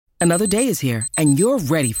Another day is here, and you're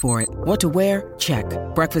ready for it. What to wear? Check.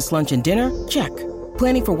 Breakfast, lunch, and dinner? Check.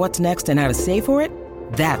 Planning for what's next and how to save for it?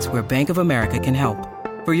 That's where Bank of America can help.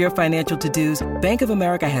 For your financial to-dos, Bank of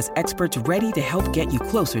America has experts ready to help get you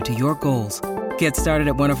closer to your goals. Get started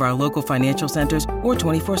at one of our local financial centers or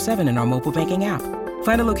 24/7 in our mobile banking app.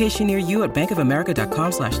 Find a location near you at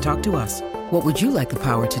bankofamerica.com/talktous. What would you like the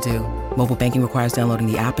power to do? Mobile banking requires downloading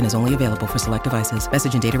the app and is only available for select devices.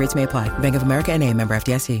 Message and data rates may apply. Bank of America N.A., member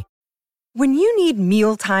FDIC. When you need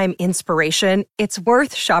mealtime inspiration, it's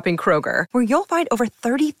worth shopping Kroger, where you'll find over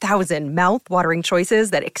 30,000 mouth-watering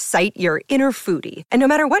choices that excite your inner foodie. And no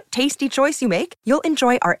matter what tasty choice you make, you'll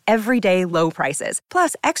enjoy our everyday low prices,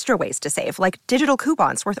 plus extra ways to save, like digital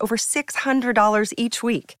coupons worth over $600 each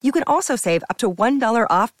week. You can also save up to $1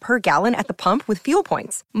 off per gallon at the pump with fuel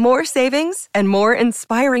points. More savings and more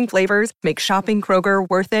inspiring flavors make shopping Kroger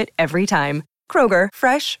worth it every time. Kroger,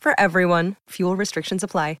 fresh for everyone. Fuel restrictions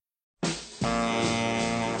apply.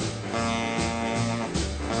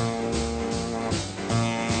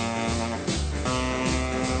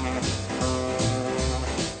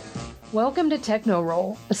 Welcome to Techno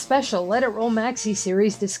Roll, a special Let It Roll maxi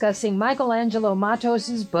series discussing Michelangelo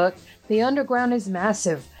Matos' book, The Underground is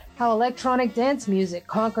Massive, How Electronic Dance Music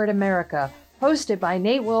Conquered America, hosted by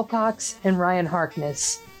Nate Wilcox and Ryan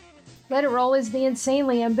Harkness. Let It Roll is the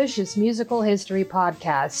insanely ambitious musical history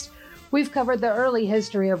podcast. We've covered the early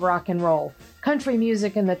history of rock and roll, country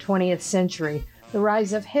music in the 20th century, the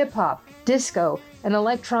rise of hip-hop, disco, and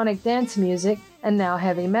electronic dance music, and now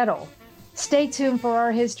heavy metal. Stay tuned for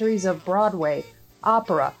our histories of Broadway,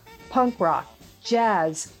 opera, punk rock,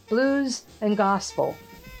 jazz, blues, and gospel.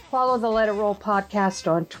 Follow the Let It Roll podcast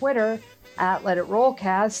on Twitter at Let It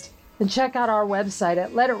Rollcast, and check out our website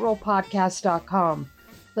at letitrollpodcast.com.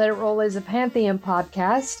 Let It Roll is a Pantheon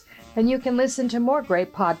podcast, and you can listen to more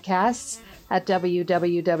great podcasts at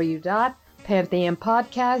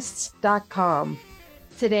www.pantheonpodcasts.com.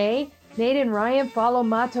 Today, Nate and Ryan follow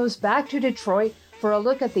Matos back to Detroit for a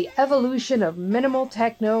look at the evolution of minimal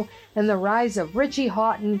techno and the rise of Richie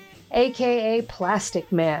Hawtin, aka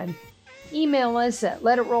Plastic Man. Email us at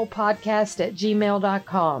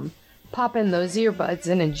letitrollpodcast@gmail.com. Pop in those earbuds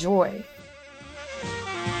and enjoy.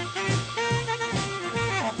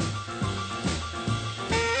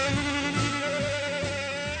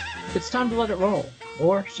 It's time to let it roll,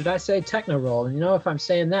 or should I say techno roll? And you know, if I'm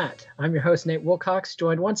saying that, I'm your host, Nate Wilcox,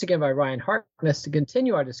 joined once again by Ryan Harkness to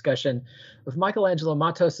continue our discussion of Michelangelo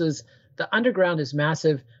Matos' The Underground is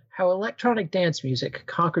Massive, How Electronic Dance Music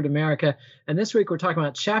Conquered America. And this week we're talking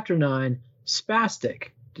about Chapter 9,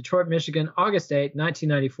 Spastic, Detroit, Michigan, August 8,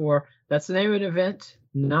 1994. That's the name of an event,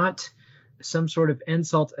 not some sort of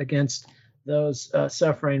insult against those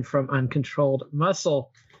suffering from uncontrolled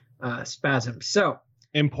muscle spasms. So,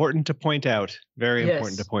 important to point out. Very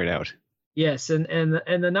important to point out. Yes, and in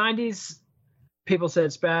the 90s, people said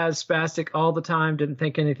spastic all the time, didn't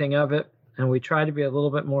think anything of it, and we try to be a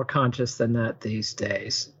little bit more conscious than that these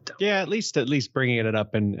days. Yeah, at least bringing it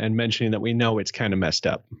up and mentioning that we know it's kind of messed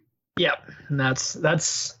up. Yep, and that's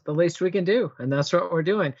the least we can do, and that's what we're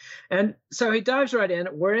doing. And so he dives right in.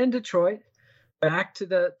 We're in Detroit, back to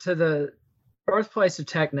the birthplace of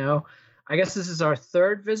techno. I guess this is our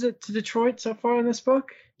third visit to Detroit so far in this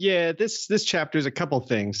book. Yeah, this chapter is a couple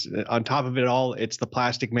things. On top of it all, it's the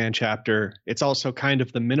Plastic Man chapter. It's also kind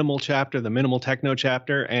of the minimal chapter, the minimal techno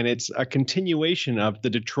chapter, and it's a continuation of the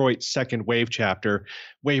Detroit second wave chapter.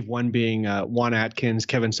 Wave one being Juan Atkins,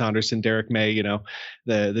 Kevin Saunderson, Derek May, you know,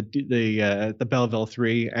 the Belleville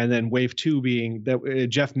Three, and then wave two being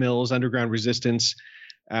Jeff Mills, Underground Resistance,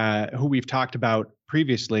 who we've talked about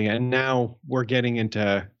previously, and now we're getting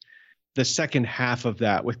into the second half of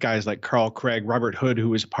that with guys like Carl Craig, Robert Hood, who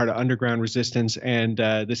was a part of Underground Resistance, and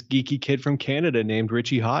this geeky kid from Canada named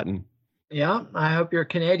Richie Hawtin. Yeah, I hope your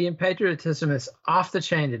Canadian patriotism is off the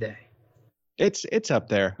chain today. It's up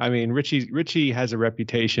there. I mean, Richie has a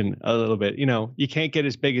reputation a little bit. You know, you can't get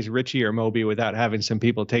as big as Richie or Moby without having some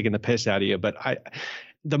people taking the piss out of you. But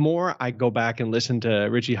the more I go back and listen to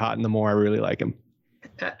Richie Hawtin, the more I really like him.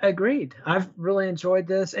 Agreed. I've really enjoyed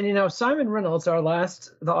this. And, you know, Simon Reynolds, the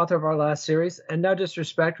author of our last series, and no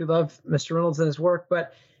disrespect, we love Mr. Reynolds and his work,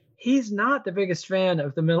 but he's not the biggest fan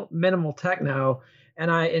of the minimal techno.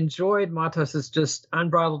 And I enjoyed Matos's just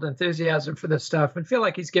unbridled enthusiasm for this stuff and feel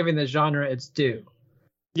like he's giving the genre its due.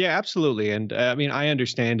 Yeah, absolutely. And I mean, I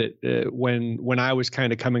understand it. When I was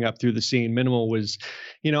kind of coming up through the scene, minimal was,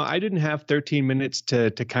 you know, I didn't have 13 minutes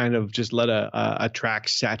to kind of just let a track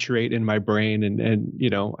saturate in my brain. And, you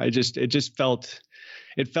know, it just felt,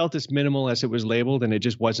 it felt as minimal as it was labeled, and it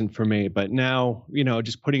just wasn't for me. But now,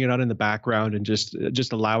 just putting it on in the background and just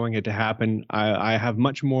allowing it to happen, I have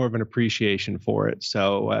much more of an appreciation for it.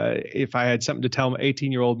 So if I had something to tell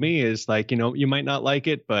 18-year-old me, is like, you might not like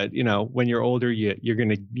it, but when you're older, you're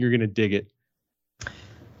gonna dig it.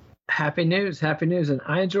 Happy news. And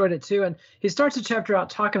I enjoyed it too. And he starts the chapter out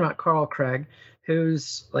talking about Carl Craig,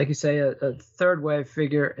 who's, like you say, a third wave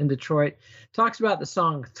figure in Detroit. Talks about the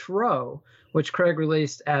song Throw, which Craig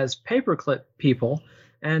released as Paperclip People.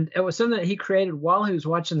 And it was something that he created while he was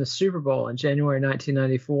watching the Super Bowl in January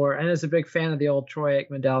 1994. And as a big fan of the old Troy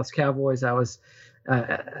Aikman Dallas Cowboys, I was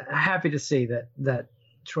happy to see that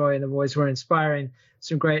Troy and the boys were inspiring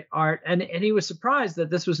some great art. And he was surprised that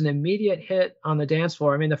this was an immediate hit on the dance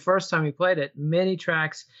floor. I mean, the first time he played it, many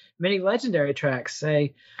legendary tracks,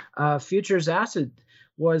 say Future's Acid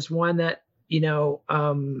was one that,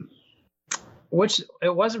 which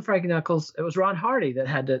it wasn't Frankie Knuckles, it was Ron Hardy that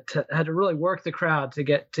had to really work the crowd to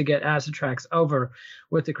get acid tracks over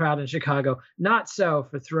with the crowd in Chicago. Not so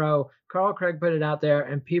for Throw. Carl Craig put it out there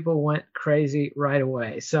and people went crazy right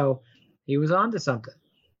away. So he was onto something.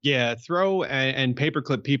 Yeah, Throw and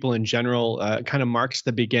Paperclip People in general kind of marks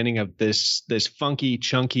the beginning of this funky,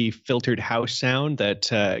 chunky, filtered house sound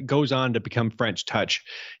that goes on to become French Touch.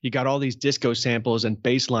 You got all these disco samples and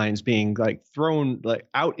bass lines being like thrown like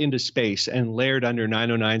out into space and layered under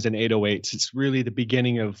 909s and 808s. It's really the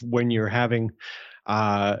beginning of when you're having,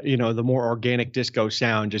 the more organic disco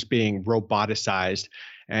sound just being roboticized.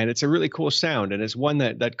 And it's a really cool sound. And it's one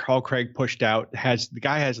that Carl Craig pushed out. The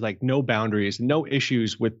guy has like no boundaries, no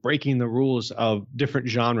issues with breaking the rules of different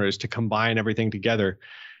genres to combine everything together.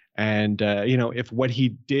 And, if what he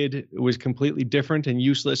did was completely different and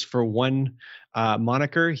useless for one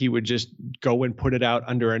moniker, he would just go and put it out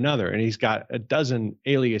under another. And he's got a dozen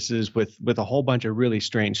aliases with a whole bunch of really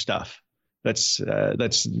strange stuff. That's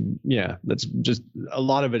just a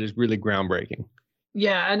lot of it is really groundbreaking.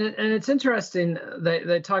 Yeah, and it's interesting.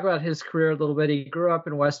 They talk about his career a little bit. He grew up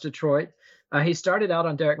in West Detroit. He started out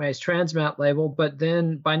on Derek May's Transmat label, but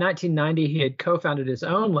then by 1990, he had co-founded his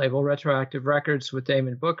own label, Retroactive Records, with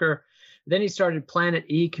Damon Booker. Then he started Planet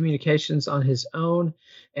E Communications on his own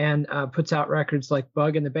and puts out records like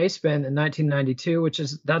Bug in the Basement in 1992,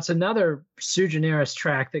 that's another Sui Generis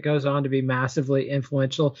track that goes on to be massively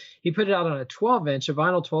influential. He put it out on a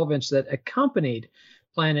vinyl 12-inch that accompanied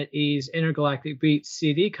Planet E's Intergalactic Beats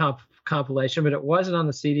CD compilation, but it wasn't on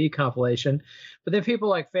the CD compilation. But then people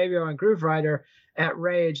like Fabio and Groove Rider at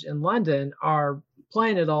Rage in London are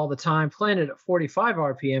playing it all the time, playing it at 45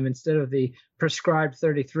 RPM instead of the prescribed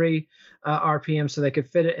 33 RPM so they could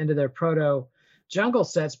fit it into their proto jungle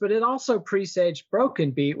sets. But it also presaged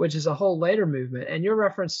Broken Beat, which is a whole later movement. And your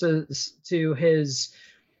reference to his,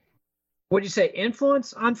 would you say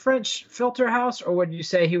influence on French Filter House, or would you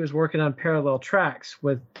say he was working on parallel tracks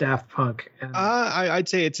with Daft Punk? I'd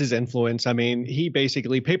say it's his influence. I mean, he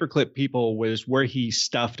basically, Paperclip People was where he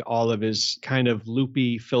stuffed all of his kind of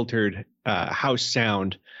loopy filtered house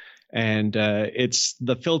sound. And it's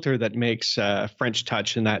the filter that makes French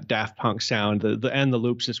Touch and that Daft Punk sound, and the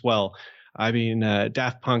loops as well. I mean,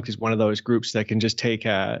 Daft Punk is one of those groups that can just take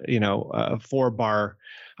a 4-bar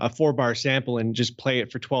sample and just play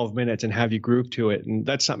it for 12 minutes and have you groove to it. And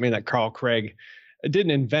that's something that Carl Craig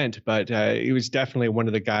didn't invent, but he was definitely one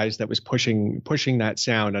of the guys that was pushing that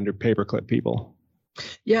sound under Paperclip People.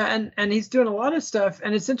 Yeah, and he's doing a lot of stuff.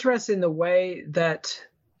 And it's interesting the way that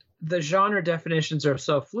the genre definitions are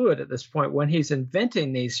so fluid at this point. When he's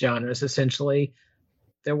inventing these genres, essentially,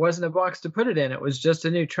 there wasn't a box to put it in. It was just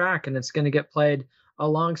a new track, and it's going to get played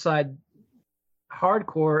alongside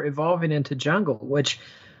hardcore evolving into jungle, which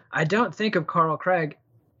I don't think of Carl Craig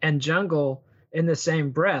and jungle in the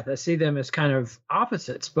same breath. I see them as kind of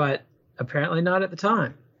opposites, but apparently not at the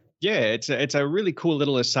time. Yeah, it's a really cool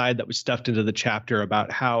little aside that was stuffed into the chapter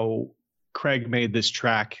about how Craig made this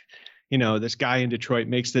track. This guy in Detroit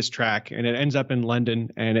makes this track and it ends up in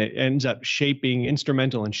London and it ends up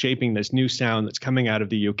instrumental in shaping this new sound that's coming out of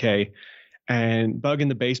the UK. And Bug in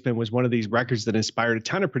the Basement was one of these records that inspired a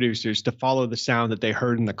ton of producers to follow the sound that they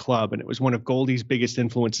heard in the club. And it was one of Goldie's biggest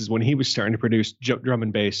influences when he was starting to produce drum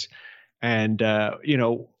and bass. And,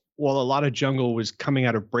 while a lot of jungle was coming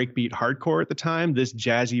out of breakbeat hardcore at the time, this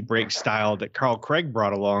jazzy break style that Carl Craig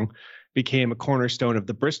brought along became a cornerstone of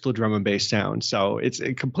the Bristol drum and bass sound. So it's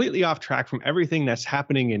completely off track from everything that's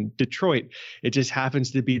happening in Detroit. It just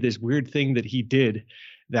happens to be this weird thing that he did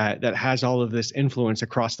that has all of this influence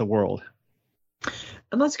across the world.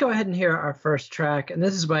 And let's go ahead and hear our first track. And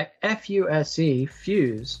this is by FUSE,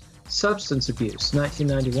 Fuse, Substance Abuse,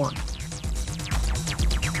 1991.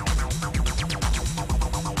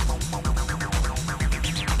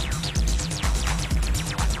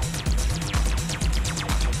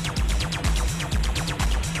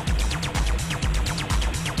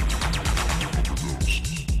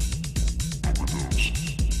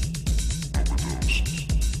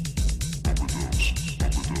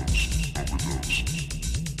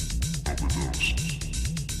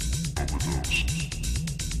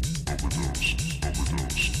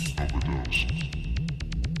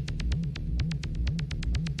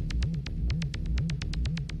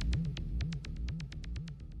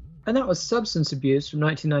 And that was Substance Abuse from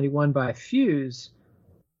 1991 by Fuse.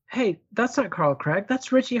 Hey, that's not Carl Craig.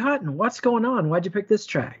 That's Richie Hawtin. What's going on? Why'd you pick this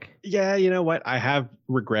track? Yeah, you know what? I have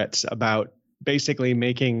regrets about basically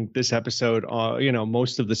making this episode,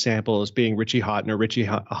 most of the samples being Richie Hawtin or Richie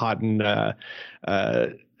Hawtin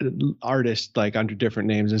artists, like under different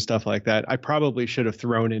names and stuff like that. I probably should have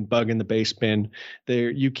thrown in Bug in the Bass Bin. There,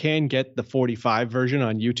 you can get the 45 version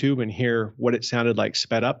on YouTube and hear what it sounded like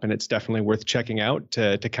sped up, and it's definitely worth checking out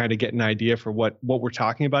to kind of get an idea for what we're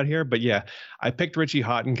talking about here. But yeah, I picked Richie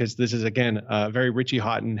Hawtin because this is, again, a very Richie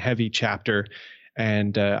Hawtin heavy chapter.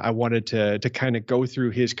 And I wanted to kind of go through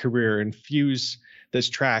his career and fuse this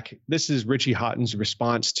track. This is Richie Hawtin's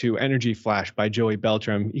response to Energy Flash by Joey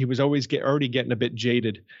Beltram. He was already getting a bit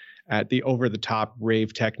jaded at the over-the-top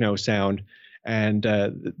rave techno sound. And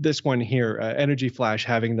this one here, Energy Flash,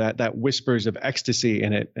 having that whispers of ecstasy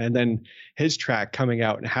in it. And then his track coming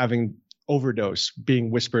out and having Overdose being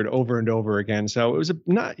whispered over and over again. So it was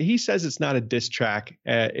he says it's not a diss track.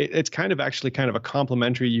 It's kind of a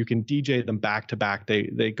complimentary. You can DJ them back to back.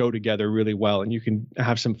 They go together really well, and you can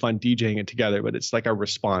have some fun DJing it together, but it's like a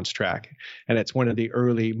response track. And it's one of the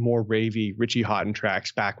early, more ravey Richie Hawtin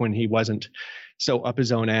tracks back when he wasn't so up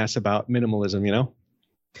his own ass about minimalism, you know?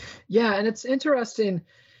 Yeah. And it's interesting.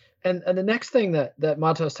 And the next thing that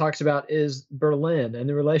Matos talks about is Berlin and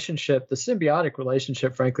the symbiotic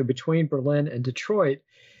relationship, frankly, between Berlin and Detroit.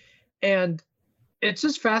 And it's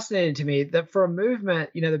just fascinating to me that for a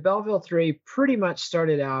movement, the Belleville Three pretty much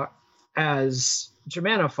started out as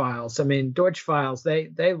Germanophiles. I mean, Deutschphiles.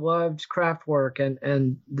 They loved Kraftwerk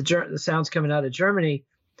and the sounds coming out of Germany.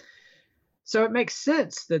 So it makes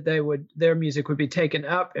sense that their music would be taken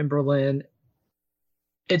up in Berlin.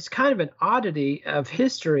 It's kind of an oddity of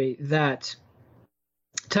history that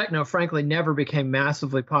techno, frankly, never became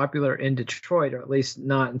massively popular in Detroit, or at least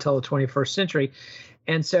not until the 21st century.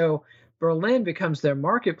 And so Berlin becomes their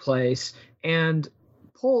marketplace, and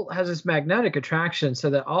Pull has this magnetic attraction so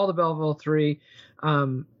that all the Belleville Three,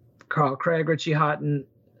 Carl Craig, Richie Hawtin,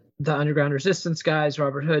 the Underground Resistance guys,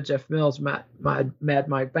 Robert Hood, Jeff Mills, Mad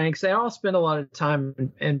Mike Banks, they all spend a lot of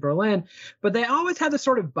time in Berlin, but they always have this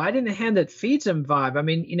sort of bite in the hand that feeds them vibe. I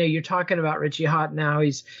mean, you're talking about Richie Hawtin now.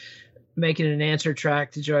 He's making an answer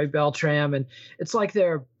track to Joey Beltram, and it's like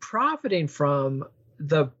they're profiting from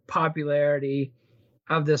the popularity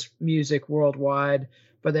of this music worldwide,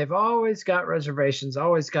 but they've always got reservations,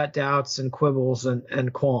 always got doubts and quibbles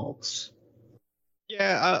and qualms.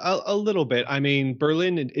 Yeah, a little bit. I mean,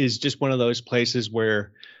 Berlin is just one of those places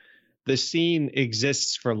where the scene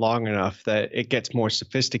exists for long enough that it gets more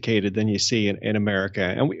sophisticated than you see in America.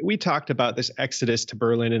 And we talked about this exodus to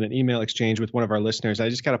Berlin in an email exchange with one of our listeners. I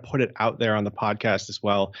just got to put it out there on the podcast as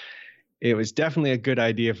well. It was definitely a good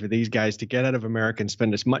idea for these guys to get out of America and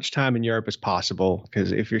spend as much time in Europe as possible.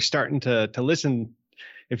 Because if you're starting to listen,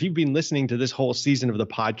 if you've been listening to this whole season of the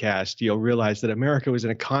podcast, you'll realize that America was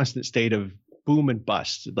in a constant state of boom and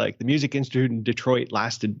bust. Like the Music Institute in Detroit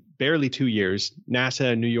lasted barely 2 years.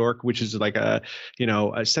 NASA in New York, which is like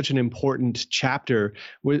such an important chapter,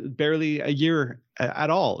 was barely a year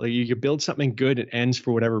at all. You could build something good, it ends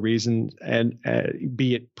for whatever reason, and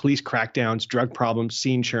be it police crackdowns, drug problems,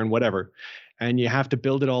 scene churn, whatever. And you have to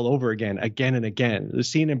build it all over again and again. The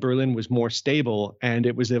scene in Berlin was more stable and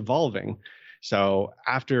it was evolving. So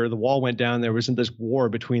after the wall went down, there wasn't this war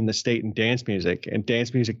between the state and dance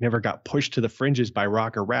music never got pushed to the fringes by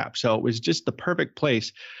rock or rap. So it was just the perfect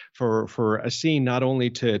place for a scene not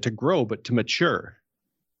only to grow, but to mature.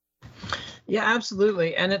 Yeah,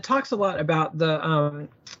 absolutely. And it talks a lot about the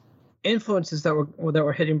influences that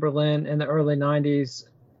were hitting Berlin in the early 90s.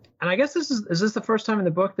 And I guess is this the first time in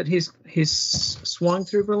the book that he's swung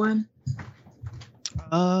through Berlin?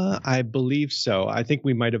 I believe so. I think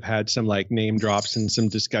we might have had some like name drops and some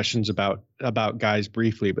discussions about guys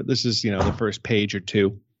briefly, but this is, the first page or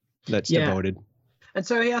two that's devoted. And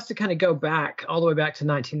so he has to kind of go back all the way back to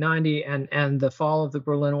 1990 and the fall of the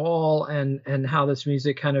Berlin Wall and how this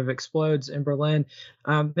music kind of explodes in Berlin.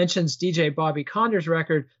 Mentions DJ Bobby Conder's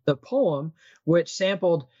record, The Poem, which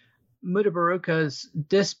sampled Mutabaruka's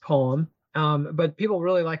Dis Poem. But people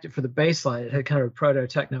really liked it for the bass line. It had kind of a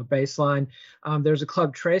proto-techno bass line. There's a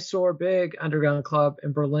club, Tresor, big underground club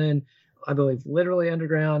in Berlin, I believe literally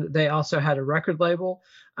underground. They also had a record label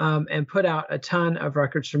and put out a ton of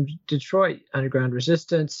records from Detroit, Underground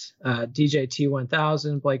Resistance, DJ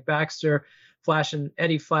T1000, Blake Baxter,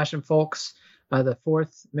 Eddie Flash and Folks, the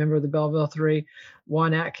fourth member of the Belleville Three,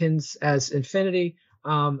 Juan Atkins as Infinity,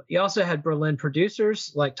 You also had Berlin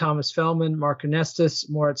producers like Thomas Fellman, Mark Ernestus,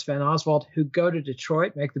 Moritz van Oswald, who go to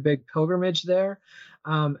Detroit, make the big pilgrimage there.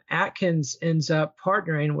 Atkins ends up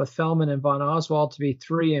partnering with Fellman and von Oswald to be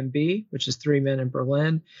 3MB, which is Three Men in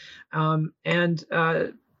Berlin, and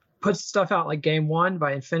puts stuff out like Game One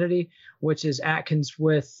by Infinity, which is Atkins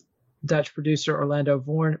with Dutch producer Orlando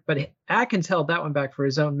Vorn, but Atkins held that one back for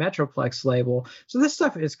his own Metroplex label. So this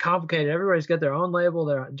stuff is complicated. Everybody's got their own label.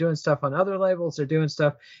 They're doing stuff on other labels. They're doing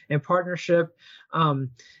stuff in partnership.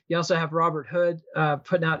 You also have Robert Hood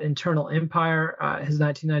putting out Internal Empire, his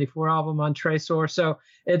 1994 album on Tresor. So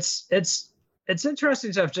it's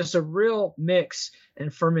interesting stuff. Just a real mix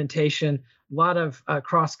and fermentation. A lot of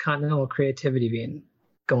cross-continental creativity being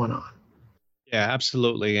going on. Yeah,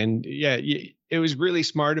 absolutely. And yeah, it was really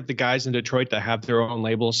smart of the guys in Detroit to have their own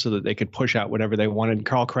labels so that they could push out whatever they wanted.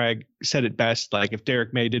 Carl Craig said it best. Like, if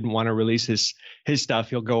Derek May didn't want to release his stuff,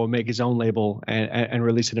 he'll go and make his own label and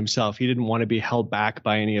release it himself. He didn't want to be held back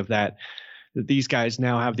by any of that. These guys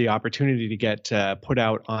now have the opportunity to get put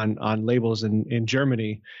out on labels in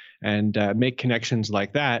Germany and make connections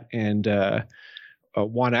like that. And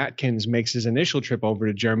Juan Atkins makes his initial trip over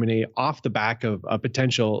to Germany off the back of a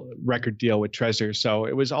potential record deal with Tresor. So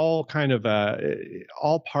it was all kind of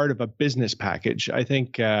all part of a business package. I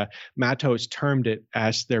think Matos termed it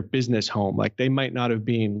as their business home. Like, they might not have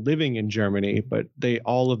been living in Germany, but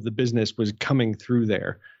all of the business was coming through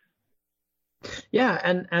there. Yeah,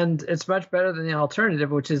 and it's much better than the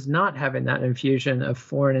alternative, which is not having that infusion of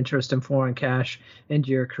foreign interest and foreign cash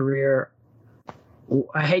into your career.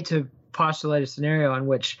 I hate to postulate a scenario in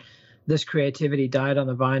which this creativity died on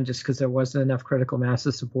the vine just because there wasn't enough critical mass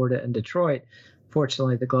to support it in Detroit.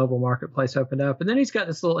 Fortunately, the global marketplace opened up. And then he's got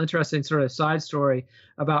this little interesting sort of side story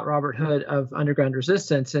about Robert Hood of Underground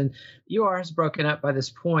Resistance. And UR has broken up by this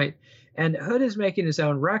point. And Hood is making his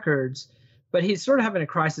own records, but he's sort of having a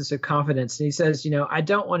crisis of confidence. And he says, I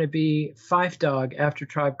don't want to be Phife Dawg after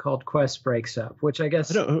Tribe Called Quest breaks up, which I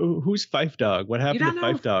guess... Who's Phife Dawg? What happened to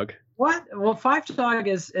Phife Dawg? What? Well, Phife Dawg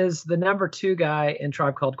is the number 2 guy in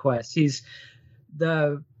Tribe Called Quest. He's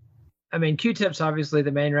Q-Tip's obviously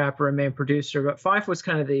the main rapper and main producer, but Phife was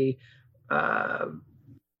kind of the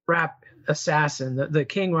rap assassin, the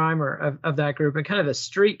king rhymer of that group, and kind of the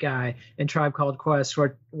street guy in Tribe Called Quest,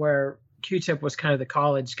 where Q-Tip was kind of the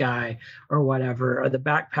college guy or whatever, or the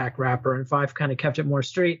backpack rapper, and Phife kind of kept it more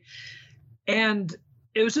street. And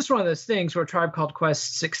it was just one of those things where Tribe Called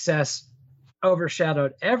Quest's success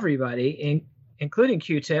overshadowed everybody, including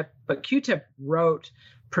Q-Tip. But Q-Tip wrote,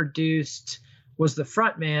 produced, was the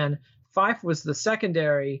front man. Phife was the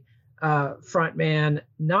secondary front man,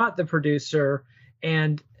 not the producer.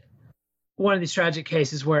 And one of these tragic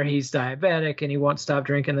cases where he's diabetic and he won't stop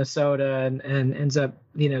drinking the soda and ends up,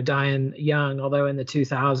 dying young, although in the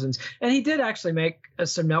 2000s. And he did actually make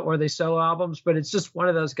some noteworthy solo albums, but it's just one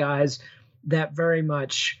of those guys that very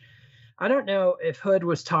much... I don't know if Hood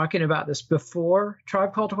was talking about this before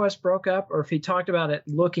Tribe Called Quest broke up, or if he talked about it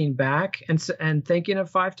looking back and thinking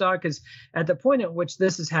of Phife Dawg, because at the point at which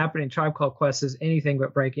this is happening, Tribe Called Quest is anything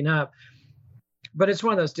but breaking up. But it's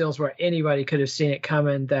one of those deals where anybody could have seen it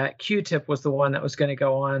coming, that Q-Tip was the one that was going to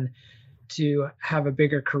go on to have a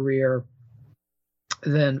bigger career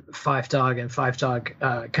than Phife Dawg, and Phife Dawg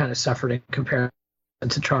kind of suffered in comparison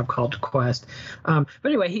to Tribe Called Quest. But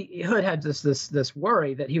anyway, Hood had this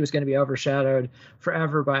worry that he was going to be overshadowed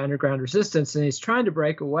forever by Underground Resistance, and he's trying to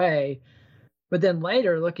break away. But then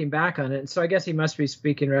later, looking back on it, and so I guess he must be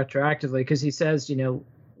speaking retroactively, because he says,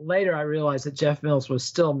 later I realized that Jeff Mills was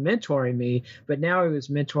still mentoring me, but now he was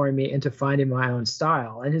mentoring me into finding my own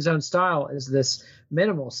style. And his own style is this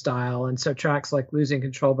minimal style. And so tracks like Losing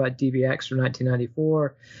Control by DBX from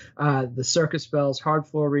 1994, the Circus Bells Hard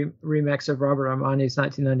Floor remix of Robert Armani's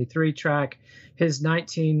 1993 track, his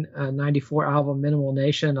 1994 album Minimal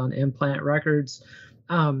Nation on Implant Records.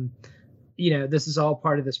 This is all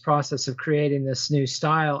part of this process of creating this new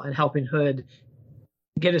style and helping Hood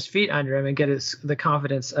get his feet under him and get the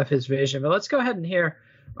confidence of his vision. But let's go ahead and hear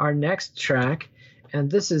our next track.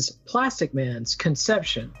 And this is Plastic Man's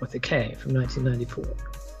Conception with a K from 1994.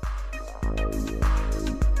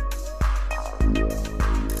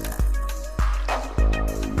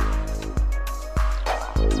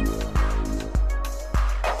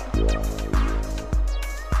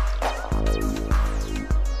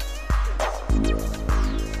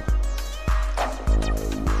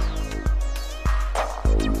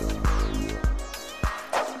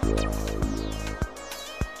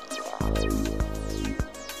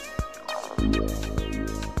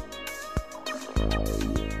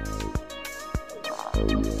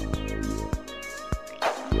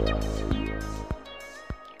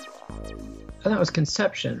 And that was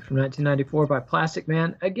Conception from 1994 by Plastic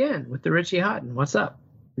Man, again with the Richie Hawtin. What's up?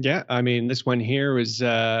 Yeah, I mean, this one here is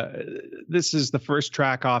this is the first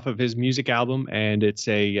track off of his music album, and it's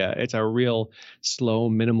a real slow,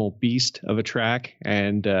 minimal beast of a track.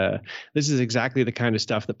 And this is exactly the kind of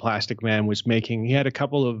stuff that Plastic Man was making. He had a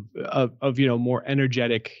couple of more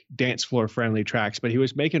energetic, dance floor friendly tracks, but he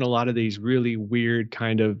was making a lot of these really weird,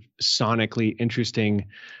 kind of sonically interesting,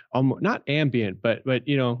 not ambient, but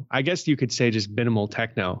I guess you could say just minimal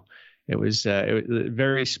techno. It was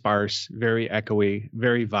very sparse, very echoey,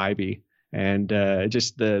 very vibey, and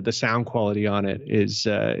just the sound quality on it is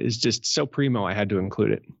just so primo. I had to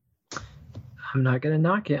include it. I'm not going to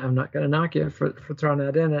knock you. I'm not going to knock you for throwing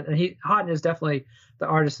that in. And Hawtin is definitely the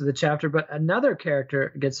artist of the chapter. But another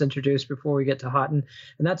character gets introduced before we get to Hawtin,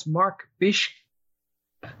 and that's Mark Bishke.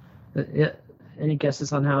 Yeah. Any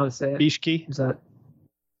guesses on how to say it? Bishke. Is that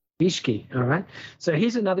Bishke? All right. So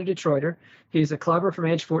he's another Detroiter. He's a clubber from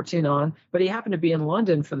age 14 on, but he happened to be in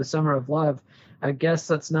London for the Summer of Love. I guess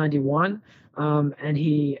that's 91. And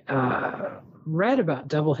he read about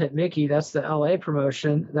Double Hit Mickey. That's the LA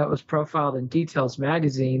promotion that was profiled in Details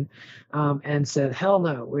magazine, and said, hell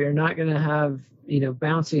no, we are not going to have,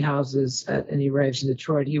 bouncy houses at any raves in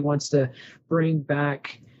Detroit. He wants to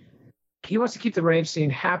keep the rave scene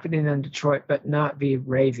happening in Detroit, but not be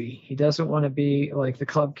ravey. He doesn't want to be like the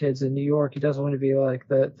club kids in New York. He doesn't want to be like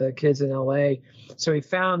the kids in LA. So he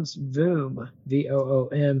founds Voom,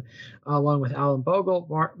 VOOM, along with Alan Bogle,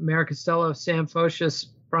 Mary Costello, Sam Focius,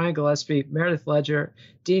 Brian Gillespie, Meredith Ledger,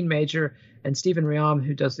 Dean Major, and Stephen Riam,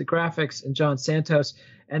 who does the graphics, and John Santos.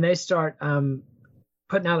 And they start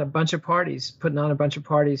putting on a bunch of parties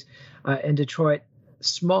in Detroit,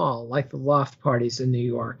 small, like the Loft parties in New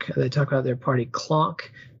York. They talk about their party Clonk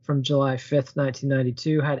from July 5th,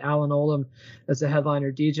 1992, had Alan Oldham as the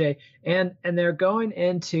headliner DJ. And they're going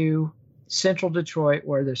into central Detroit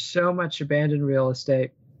where there's so much abandoned real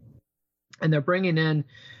estate. And they're bringing in,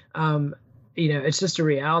 it's just a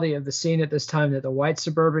reality of the scene at this time that the white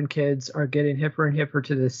suburban kids are getting hipper and hipper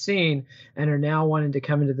to the scene and are now wanting to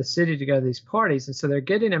come into the city to go to these parties. And so they're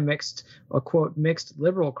getting a quote, mixed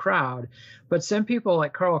liberal crowd. But some people,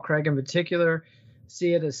 like Carl Craig in particular,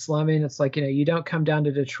 see it as slumming. It's like, you don't come down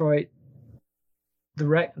to Detroit the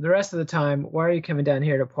rest of the time. Why are you coming down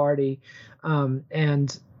here to party?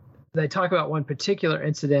 And they talk about one particular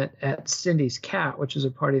incident at Cindy's Cat, which is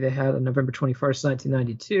a party they had on November 21st,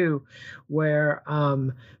 1992, where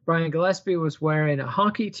Brian Gillespie was wearing a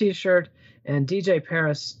honky T-shirt, and DJ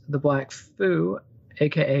Paris, the Black Foo,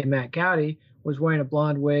 a.k.a. Matt Gowdy, was wearing a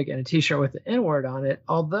blonde wig and a T-shirt with the N-word on it,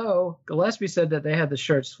 although Gillespie said that they had the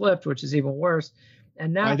shirts flipped, which is even worse.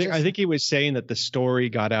 And now I think he was saying that the story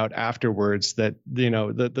got out afterwards, that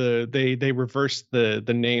they reversed the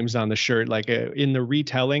names on the shirt. Like in the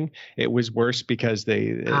retelling, it was worse because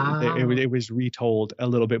it was retold a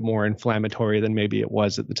little bit more inflammatory than maybe it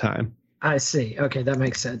was at the time. I see. Okay, that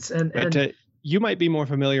makes sense. And you might be more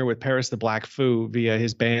familiar with Paris the Black Foo via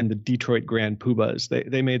his band, the Detroit Grand Poobahs.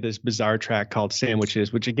 They made this bizarre track called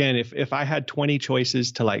Sandwiches, which again, if I had 20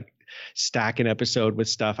 choices to like stack an episode with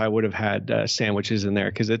stuff, I would have had Sandwiches in there,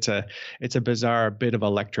 because it's a bizarre bit of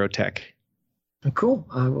electro tech. Cool.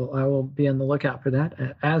 I will be on the lookout for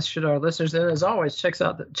that, as should our listeners. And as always, check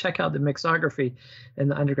out the mixography in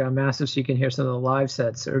the Underground Massive, so you can hear some of the live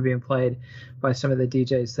sets that are being played by some of the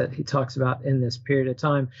DJs that he talks about in this period of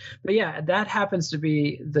time. But yeah, that happens to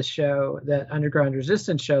be the show that Underground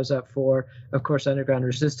Resistance shows up for. Of course, Underground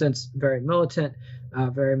Resistance, very militant,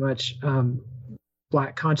 very much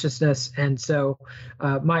Black consciousness. And so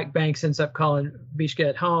Mike Banks ends up calling Bishke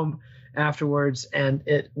at home afterwards, and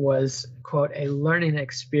it was, quote, a learning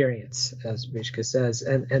experience, as Bishke says,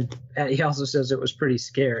 and he also says it was pretty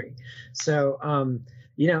scary. So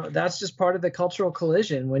that's just part of the cultural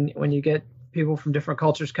collision when you get people from different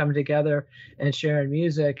cultures coming together and sharing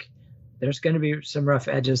music. There's going to be some rough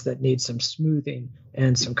edges that need some smoothing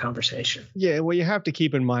and some conversation. Yeah, well, you have to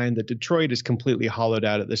keep in mind that Detroit is completely hollowed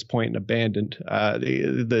out at this point and abandoned.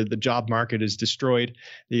 The job market is destroyed.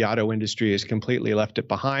 The auto industry has completely left it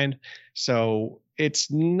behind. So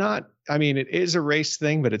it's not, it is a race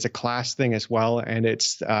thing, but it's a class thing as well. And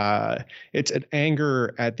it's an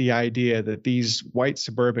anger at the idea that these white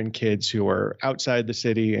suburban kids who are outside the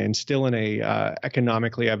city and still in a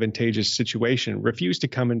economically advantageous situation refuse to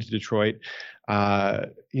come into Detroit,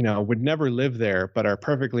 would never live there, but are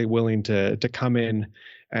perfectly willing to come in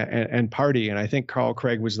and party. And I think Carl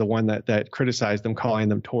Craig was the one that criticized them, calling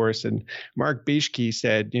them tourists. And Mark Bishke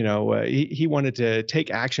said, he wanted to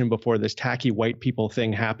take action before this tacky white people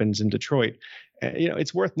thing happens in Detroit.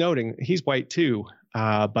 It's worth noting he's white too,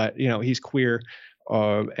 but he's queer,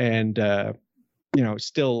 and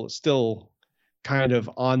still kind of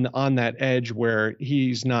on that edge where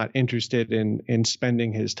he's not interested in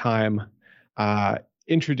spending his time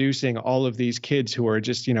introducing all of these kids who are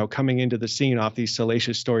just, coming into the scene off these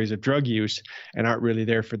salacious stories of drug use and aren't really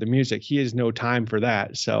there for the music. He has no time for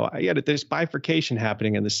that. So there's bifurcation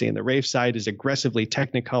happening in the scene. The rave side is aggressively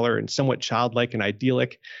technicolor and somewhat childlike and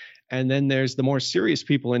idyllic. And then there's the more serious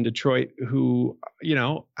people in Detroit who,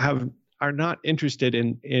 are not interested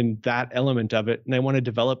in that element of it. And they want to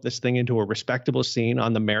develop this thing into a respectable scene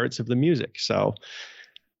on the merits of the music. So,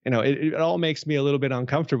 it all makes me a little bit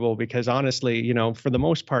uncomfortable because honestly, for the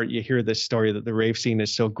most part, you hear this story that the rave scene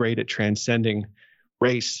is so great at transcending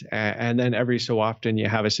race. And then every so often you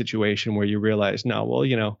have a situation where you realize, no, well,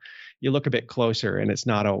 you look a bit closer and it's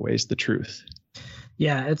not always the truth.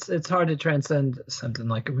 Yeah, it's hard to transcend something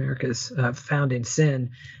like America's founding sin.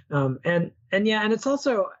 And it's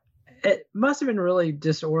also, it must have been really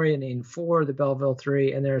disorienting for the Belleville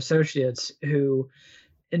Three and their associates who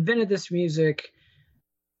invented this music,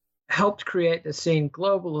 helped create the scene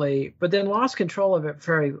globally, but then lost control of it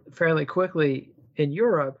fairly quickly in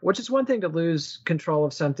Europe, which is one thing to lose control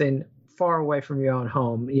of something far away from your own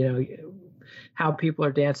home. How people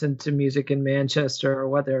are dancing to music in Manchester or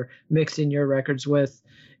what they're mixing your records with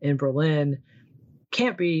in Berlin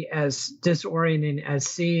can't be as disorienting as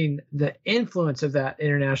seeing the influence of that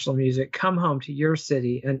international music come home to your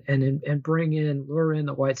city and lure in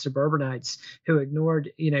the white suburbanites who ignored,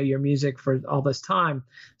 your music for all this time.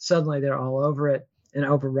 Suddenly they're all over it and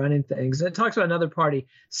overrunning things. And it talks about another party,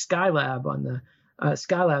 Skylab, on the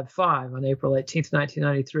Skylab 5 on April 18th,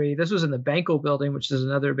 1993. This was in the Bankel building, which is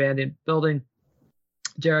another abandoned building.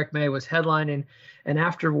 Derek May was headlining, and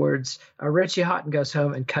afterwards, Richie Hawtin goes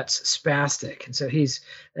home and cuts Spastic.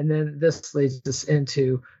 And then this leads us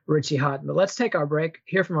into Richie Hawtin. But let's take our break,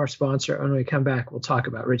 hear from our sponsor, and when we come back, we'll talk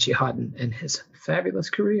about Richie Hawtin and his fabulous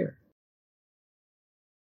career.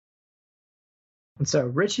 And so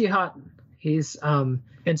Richie Hawtin, he's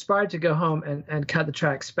inspired to go home and cut the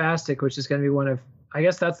track Spastic, which is going to be one of, I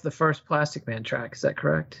guess that's the first Plastic Man track. Is that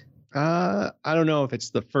correct? I don't know if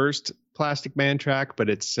it's the first Plastic Man track, but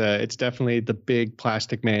it's definitely the big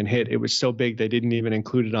Plastic Man hit. It was so big they didn't even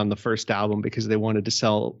include it on the first album because they wanted to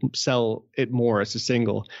sell it more as a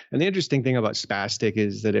single. And the interesting thing about Spastic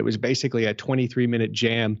is that it was basically a 23-minute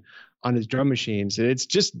jam on his drum machines. It's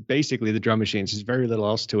just basically the drum machines. There's very little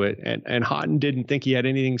else to it. And Hawtin didn't think he had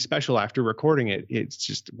anything special after recording it. It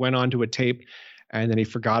just went onto a tape and then he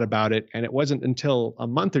forgot about it. And it wasn't until a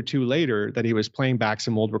month or two later that he was playing back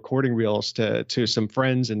some old recording reels to some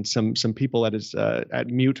friends and some people at his at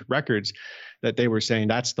Mute Records that they were saying,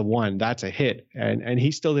 that's the one, that's a hit. And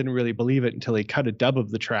he still didn't really believe it until he cut a dub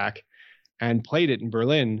of the track and played it in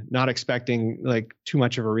Berlin, not expecting like too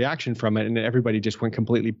much of a reaction from it. And everybody just went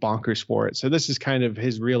completely bonkers for it. So this is kind of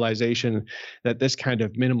his realization that this kind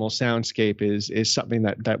of minimal soundscape is something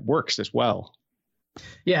that works as well.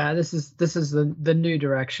 Yeah, this is the new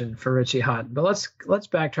direction for Richie Hawtin. But let's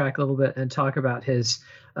backtrack a little bit and talk about his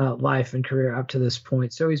life and career up to this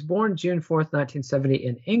point. So he's born June 4th, 1970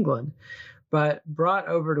 in England, but brought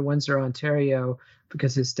over to Windsor, Ontario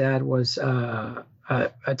because his dad was a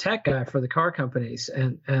tech guy for the car companies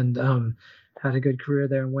and had a good career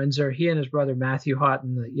there in Windsor. He and his brother Matthew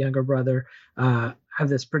Hawtin, the younger brother, have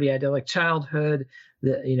this pretty idyllic childhood.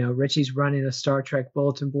 Richie's running a Star Trek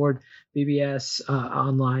bulletin board, BBS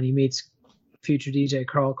online. He meets future DJ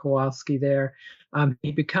Carl Kowalski there.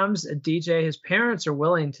 He becomes a DJ. His parents are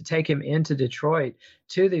willing to take him into Detroit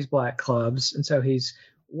to these black clubs. And so he's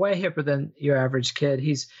way hipper than your average kid.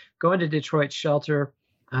 He's going to Detroit Shelter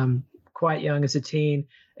quite young as a teen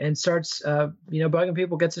and starts, bugging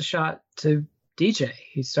people, gets a shot to DJ.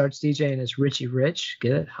 He starts DJing as Richie Rich.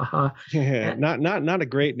 Get it? Haha. Yeah, not a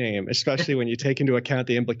great name, especially when you take into account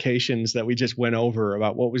the implications that we just went over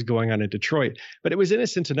about what was going on in Detroit. But it was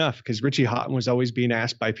innocent enough because Richie Hawtin was always being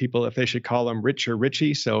asked by people if they should call him Rich or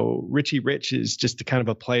Richie. So Richie Rich is just a kind of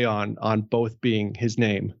a play on both being his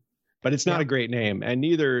name. But it's not a great name. And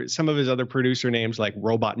neither some of his other producer names like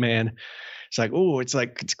Robot Man. It's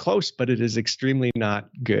it's close, but it is extremely not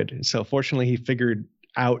good. So fortunately, he figured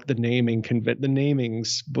out the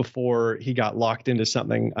namings before he got locked into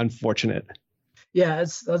something unfortunate. Yeah,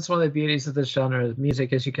 that's one of the beauties of this genre of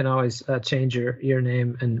music is you can always change your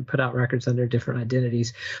name and put out records under different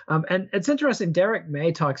identities. And it's interesting, Derek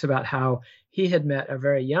May talks about how he had met a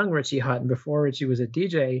very young Richie Hawtin before Richie was a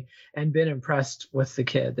DJ and been impressed with the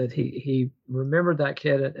kid, that he remembered that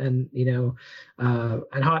kid and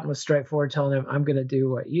Hawtin was straightforward telling him, I'm going to do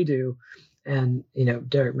what you do. And,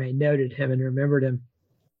 Derek May noted him and remembered him.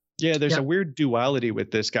 Yeah, there's a weird duality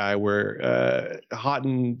with this guy where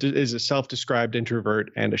Houghton is a self-described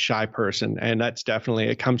introvert and a shy person. And that's definitely,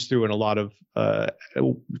 it comes through in a lot of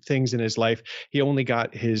things in his life. He only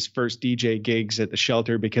got his first DJ gigs at the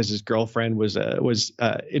Shelter because his girlfriend was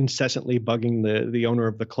incessantly bugging the owner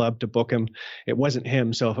of the club to book him. It wasn't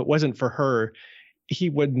him. So if it wasn't for her, he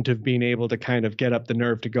wouldn't have been able to kind of get up the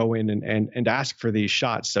nerve to go in and ask for these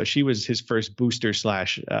shots. So she was his first booster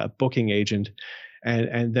 / booking agent.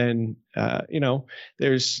 And then,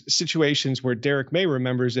 there's situations where Derek May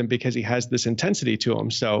remembers him because he has this intensity to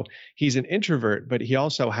him. So he's an introvert, but he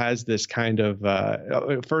also has this kind of,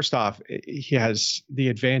 first off, he has the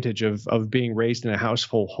advantage of being raised in a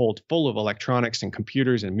household full of electronics and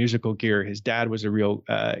computers and musical gear. His dad was a real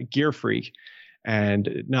gear freak.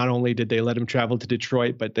 And not only did they let him travel to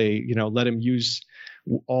Detroit, but they, let him use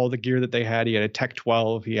all the gear that they had. He had a Tech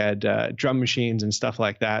 12, he had drum machines and stuff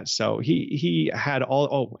like that. So he had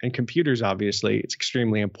and computers, obviously, it's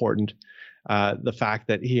extremely important. The fact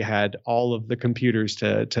that he had all of the computers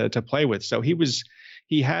to play with. So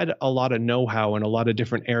he had a lot of know-how in a lot of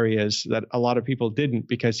different areas that a lot of people didn't,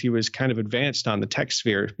 because he was kind of advanced on the tech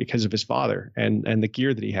sphere because of his father and the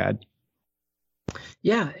gear that he had.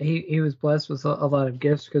 Yeah, he was blessed with a lot of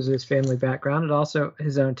gifts because of his family background and also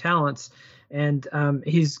his own talents. And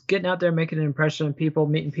he's getting out there, making an impression on people,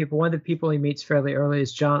 meeting people. One of the people he meets fairly early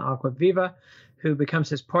is John Acquaviva, who becomes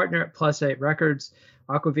his partner at Plus 8 Records.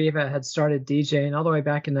 Acquaviva had started DJing all the way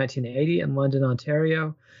back in 1980 in London,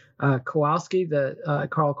 Ontario. Kowalski,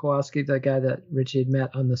 Carl Kowalski, the guy that Richie had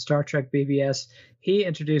met on the Star Trek BBS, he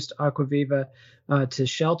introduced Acquaviva to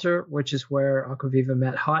Shelter, which is where Acquaviva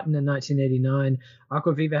met Houghton in 1989.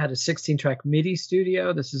 Acquaviva had a 16-track MIDI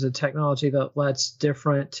studio. This is a technology that lets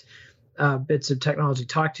different bits of technology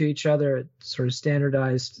talk to each other. It's sort of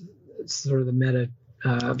standardized. It's sort of the meta.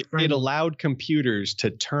 It allowed computers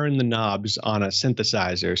to turn the knobs on a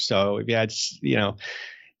synthesizer. So if you had,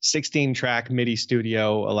 16-track MIDI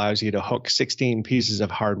studio allows you to hook 16 pieces of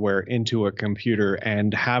hardware into a computer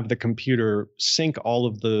and have the computer sync all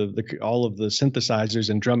of the synthesizers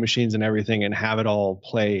and drum machines and everything, and have it all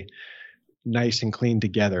play nice and clean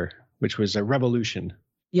together, which was a revolution.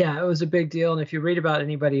 Yeah, it was a big deal. And if you read about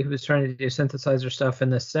anybody who was trying to do synthesizer stuff in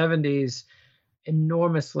the 70s,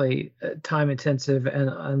 enormously time intensive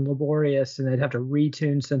and laborious, and they'd have to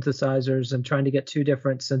retune synthesizers and trying to get two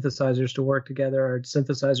different synthesizers to work together, or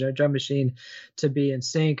synthesizer and drum machine to be in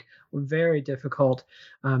sync. Very difficult.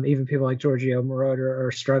 Even people like Giorgio Moroder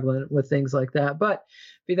are struggling with things like that. But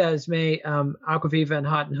be that as may, Acquaviva and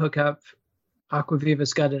Houghton hook up.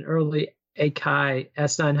 Acquaviva's got an early Akai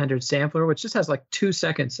S900 sampler, which just has like 2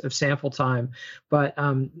 seconds of sample time, but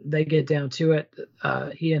they get down to it.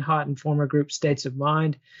 He and Houghton form a group, States of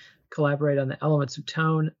Mind, collaborate on the Elements of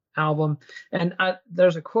Tone album. And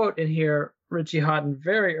there's a quote in here. Richie Houghton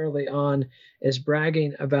very early on is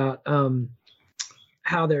bragging about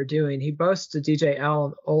how they're doing. He boasts to DJ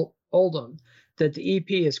Alan Oldham that the EP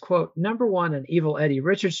is, quote, #1 in Evil Eddie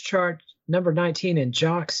Richards chart, number 19 in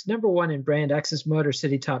Jocks, #1 in Brand X's Motor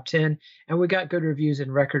City Top 10, and we got good reviews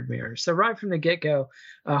in Record Mirror. So right from the get-go,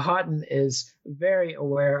 Houghton is very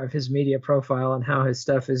aware of his media profile and how his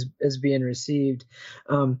stuff is being received.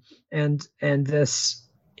 And this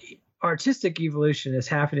artistic evolution is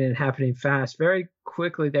happening fast. Very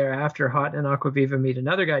quickly thereafter, Houghton and Acquaviva meet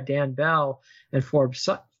another guy, Dan Bell, and form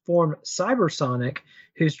Cybersonic,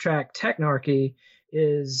 whose track Technarchy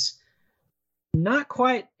is not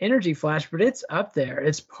quite Energy Flash, but it's up there.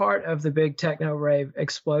 It's part of the big techno rave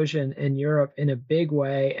explosion in Europe in a big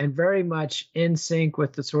way, and very much in sync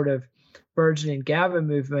with the sort of burgeoning GABA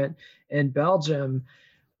movement in Belgium,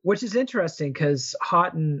 which is interesting because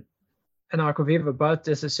Houghton and Acquaviva both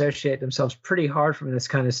disassociate themselves pretty hard from this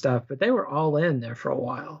kind of stuff, but they were all in there for a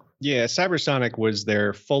while. Yeah, Cybersonic was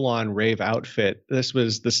their full-on rave outfit. This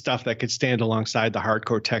was the stuff that could stand alongside the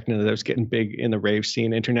hardcore techno that was getting big in the rave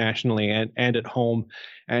scene internationally and at home.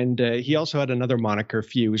 And he also had another moniker,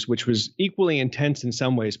 Fuse, which was equally intense in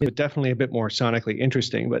some ways, but definitely a bit more sonically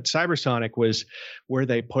interesting. But Cybersonic was where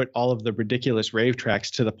they put all of the ridiculous rave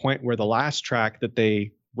tracks, to the point where the last track that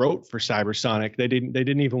they wrote for Cybersonic, they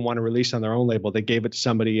didn't even want to release on their own label. They gave it to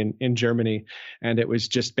somebody in Germany, and it was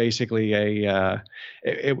just basically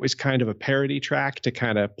it was kind of a parody track to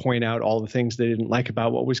kind of point out all the things they didn't like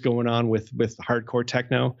about what was going on with hardcore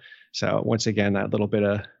techno. So once again, that little bit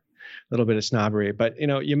of snobbery. But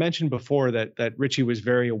you mentioned before that Richie was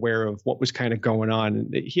very aware of what was kind of going on.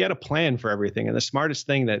 He had a plan for everything, and the smartest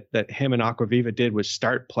thing that him and Acquaviva did was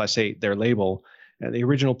start Plus 8, their label. The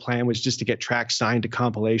original plan was just to get tracks signed to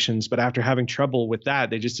compilations, but after having trouble with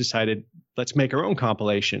that, they just decided, let's make our own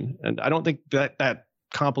compilation. And I don't think that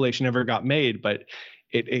compilation ever got made, but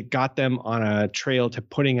it got them on a trail to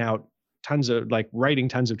putting out writing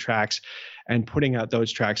tons of tracks and putting out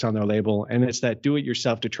those tracks on their label. And it's that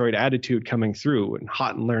do-it-yourself Detroit attitude coming through. And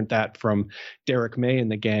Houghton learned that from Derek May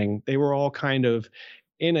and the gang. They were all kind of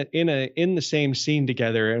in the same scene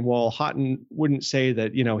together. And while Houghton wouldn't say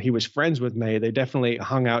that, he was friends with May, they definitely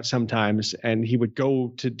hung out sometimes. And he would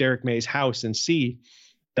go to Derek May's house and see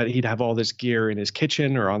that he'd have all this gear in his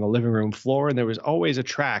kitchen or on the living room floor. And there was always a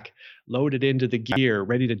track loaded into the gear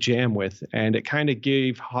ready to jam with. And it kind of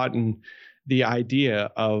gave Houghton the idea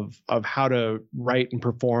of how to write and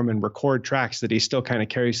perform and record tracks that he still kind of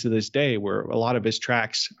carries to this day, where a lot of his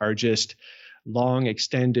tracks are just long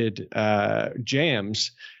extended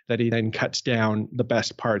jams that he then cuts down the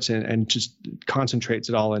best parts and just concentrates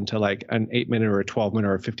it all into like an 8-minute or a 12-minute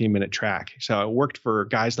or a 15-minute track. So it worked for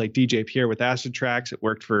guys like DJ Pierre with acid tracks. It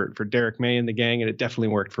worked for Derek May and the gang, and it definitely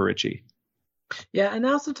worked for Ritchie. Yeah, and they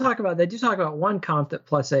also talk about one comp that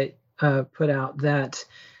Plus 8 put out that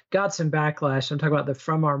got some backlash. I'm talking about the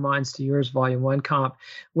From Our Minds to Yours Volume 1 comp,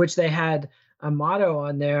 which they had a motto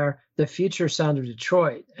on there, the future sound of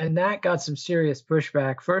Detroit. And that got some serious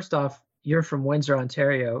pushback. First off, you're from Windsor,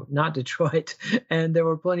 Ontario, not Detroit. And there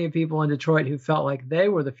were plenty of people in Detroit who felt like they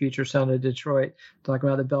were the future sound of Detroit, talking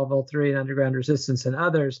about the Belleville 3 and Underground Resistance and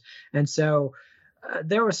others. And so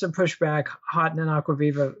there was some pushback. Houghton and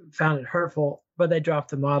Aquaviva found it hurtful, but they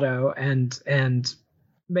dropped the motto and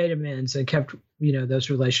made amends and kept those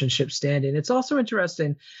relationships standing. It's also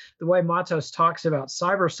interesting the way Matos talks about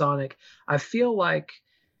Cybersonic. I feel like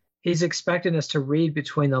he's expecting us to read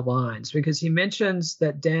between the lines, because he mentions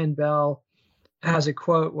that Dan Bell has a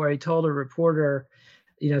quote where he told a reporter,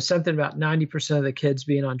 something about 90% of the kids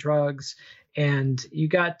being on drugs. And you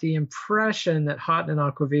got the impression that Houghton and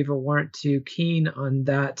Aquaviva weren't too keen on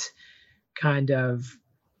that kind of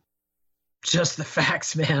just the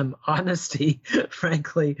facts, ma'am, honesty,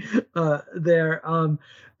 frankly, there.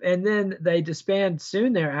 And then they disband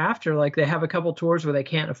soon thereafter. Like, they have a couple tours where they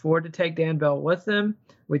can't afford to take Dan Bell with them.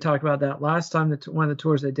 We talked about that last time. One of the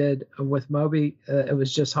tours they did with Moby, it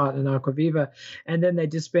was just Houghton and Aquaviva. And then they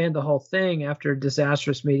disband the whole thing after a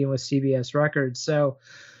disastrous meeting with CBS Records. So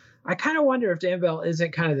I kind of wonder if Dan Bell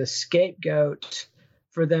isn't kind of the scapegoat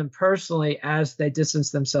for them personally as they distance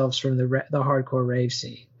themselves from the hardcore rave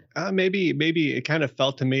scene. Maybe it kind of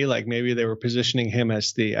felt to me like maybe they were positioning him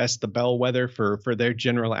as the bellwether for their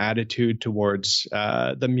general attitude towards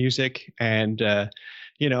the music. And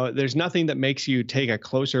there's nothing that makes you take a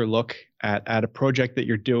closer look at a project that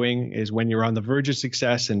you're doing is when you're on the verge of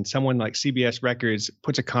success and someone like CBS Records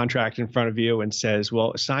puts a contract in front of you and says,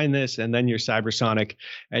 well, sign this and then you're Cybersonic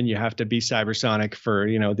and you have to be Cybersonic for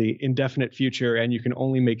the indefinite future, and you can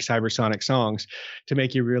only make Cybersonic songs, to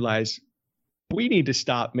make you realize we need to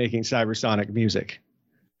stop making Cybersonic music.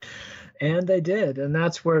 And they did. And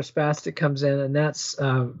that's where Spastic comes in. And that's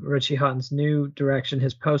Richie Houghton's new direction,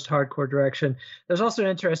 his post-hardcore direction. There's also an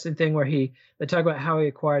interesting thing where they talk about how he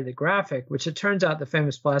acquired the graphic, which it turns out the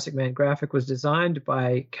famous Plastic Man graphic was designed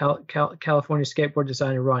by California skateboard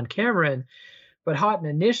designer Ron Cameron. But Houghton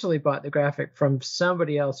initially bought the graphic from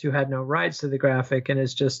somebody else who had no rights to the graphic and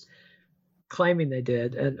is just claiming they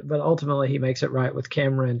did, but ultimately he makes it right with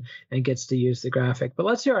Cameron and gets to use the graphic. But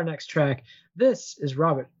let's hear our next track. This is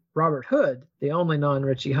Robert Hood, the only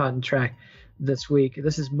non-Richie Houghton track this week.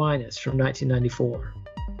 This is Minus from 1994.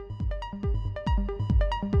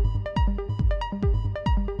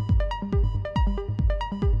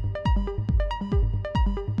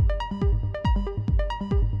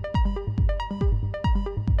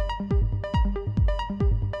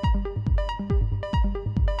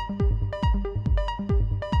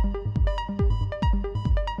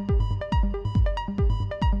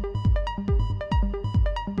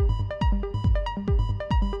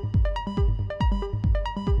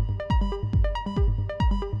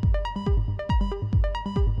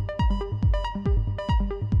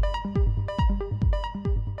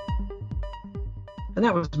 And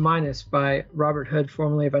that was Minus by Robert Hood,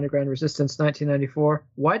 formerly of Underground Resistance, 1994.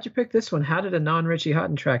 Why'd you pick this one? How did a non-Richie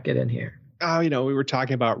Houghton track get in here? We were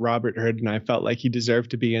talking about Robert Hood, and I felt like he deserved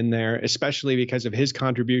to be in there, especially because of his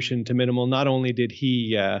contribution to minimal. Not only did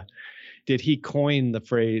he coin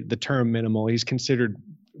the term minimal, he's considered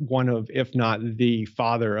one of, if not the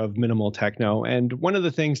father of minimal techno. And one of the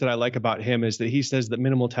things that I like about him is that he says that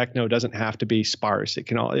minimal techno doesn't have to be sparse.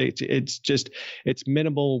 It's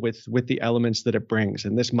minimal with the elements that it brings.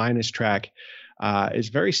 And this Minus track is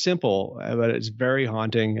very simple, but it's very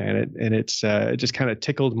haunting, and it just kind of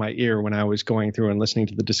tickled my ear when I was going through and listening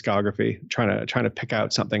to the discography, trying to pick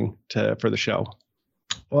out something for the show.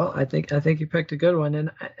 Well, I think you picked a good one,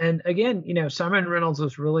 and again, Simon Reynolds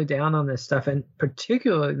was really down on this stuff, and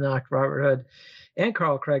particularly knocked Robert Hood and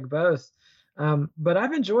Carl Craig both. But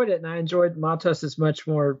I've enjoyed it, and I enjoyed Matos's much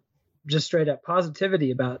more just straight up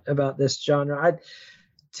positivity about this genre. I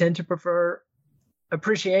tend to prefer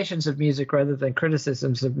appreciations of music rather than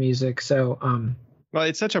criticisms of music. So, well,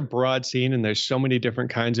 it's such a broad scene, and there's so many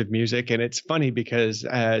different kinds of music, and it's funny because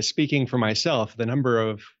speaking for myself, the number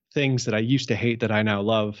of things that I used to hate that I now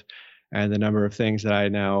love, and the number of things that I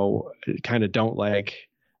now kind of don't like.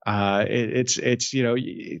 It's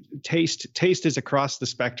taste is across the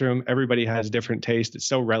spectrum. Everybody has different taste. It's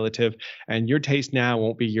so relative, and your taste now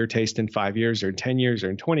won't be your taste in 5 years or 10 years or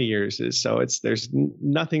in 20 years. So there's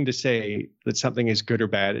nothing to say that something is good or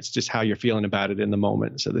bad. It's just how you're feeling about it in the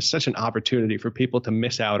moment. So there's such an opportunity for people to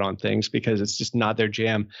miss out on things because it's just not their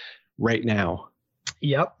jam right now.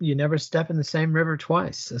 Yep, you never step in the same river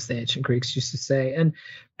twice, as the ancient Greeks used to say.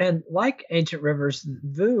 And like ancient rivers,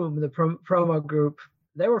 Voom, the promo group,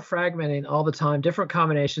 they were fragmenting all the time. Different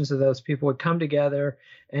combinations of those people would come together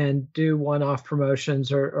and do one-off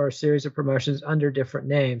promotions or a series of promotions under different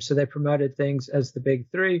names. So they promoted things as the Big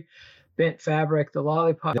Three, Bent Fabric, the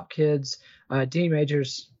Lollipop Kids, Dean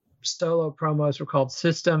Major's solo promos were called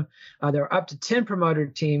System. There were up to 10 promoter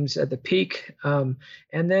teams at the peak. And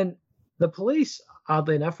then the Police,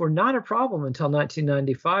 oddly enough, were not a problem until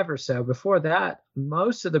 1995 or so. Before that,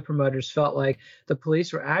 most of the promoters felt like the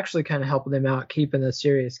Police were actually kind of helping them out, keeping the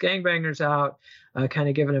serious gangbangers out, kind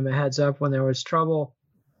of giving them a heads up when there was trouble.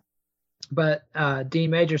 But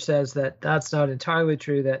Dean Major says that that's not entirely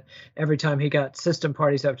true, that every time he got System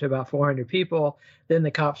parties up to about 400 people, then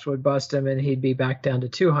the cops would bust him and he'd be back down to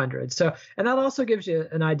 200. So, and that also gives you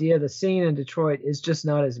an idea. The scene in Detroit is just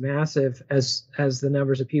not as massive as the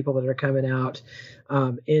numbers of people that are coming out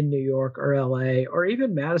in New York or LA or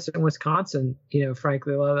even Madison, Wisconsin.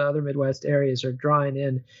 Frankly, a lot of the other Midwest areas are drawing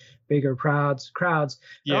in bigger crowds.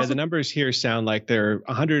 Yeah, also, the numbers here sound like they're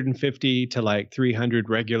 150 to like 300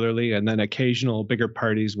 regularly, and then occasional bigger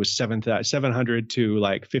parties with 700 to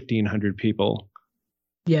like 1,500 people.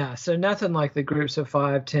 Yeah, so nothing like the groups of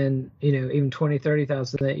 5, 10, even 20,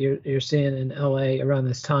 30,000 that you're seeing in LA around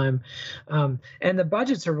this time. And the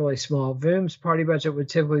budgets are really small. Voom's party budget would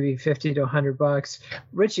typically be $50 to $100.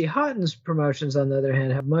 Richie Hawtin's promotions, on the other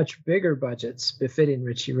hand, have much bigger budgets, befitting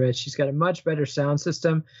Richie Rich. He's got a much better sound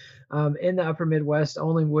system. In the upper Midwest,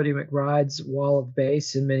 only Woody McBride's wall of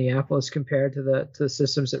bass in Minneapolis compared to the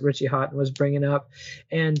systems that Richie Hawtin was bringing up.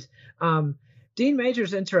 And Dean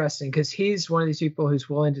Major's interesting because he's one of these people who's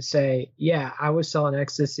willing to say, yeah, I was selling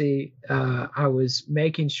ecstasy. I was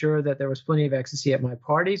making sure that there was plenty of ecstasy at my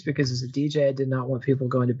parties because as a DJ, I did not want people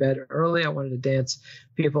going to bed early. I wanted to dance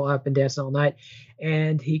people up and dancing all night.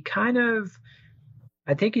 And he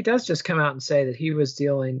I think he does just come out and say that he was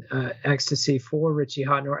dealing ecstasy for Richie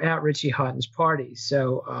Hawtin or at Richie Hawtin's parties.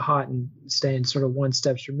 So Hawtin staying sort of one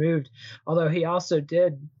steps removed, although he also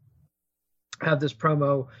did have this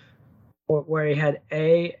promo where he had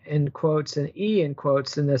A in quotes and E in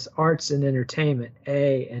quotes in this arts and entertainment,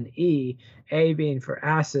 A and E, A being for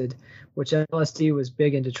acid, which LSD was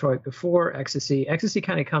big in Detroit before ecstasy. Ecstasy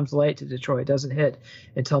kind of comes late to Detroit, doesn't hit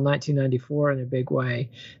until 1994 in a big way.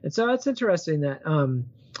 And so it's interesting that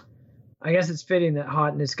I guess it's fitting that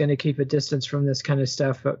Hawtin is going to keep a distance from this kind of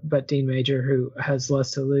stuff, but Dean Major, who has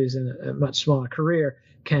less to lose in a much smaller career,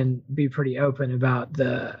 can be pretty open about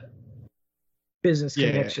the business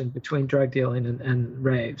connection between drug dealing and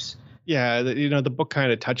raves. Yeah, the book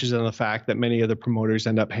kind of touches on the fact that many of the promoters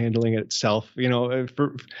end up handling it itself.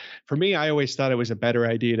 For me, I always thought it was a better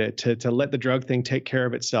idea to let the drug thing take care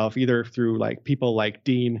of itself, either through like people like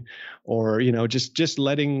Dean or, just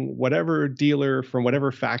letting whatever dealer from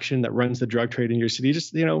whatever faction that runs the drug trade in your city,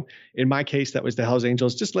 just, in my case, that was the Hells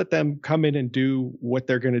Angels, just let them come in and do what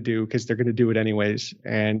they're going to do because they're going to do it anyways.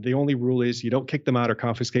 And the only rule is you don't kick them out or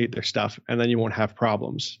confiscate their stuff, and then you won't have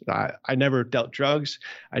problems. I never dealt drugs.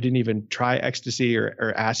 I didn't even try ecstasy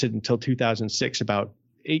or acid until 2006, about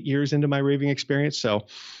 8 years into my raving experience. So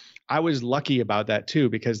I was lucky about that too,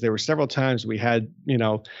 because there were several times we had,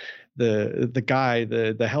 the guy,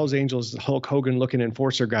 the Hells Angels, Hulk Hogan looking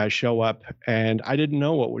enforcer guy show up, and I didn't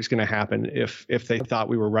know what was going to happen if they thought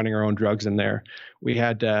we were running our own drugs in there. We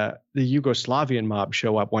had the Yugoslavian mob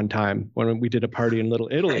show up one time when we did a party in Little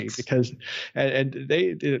Italy, because and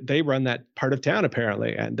they run that part of town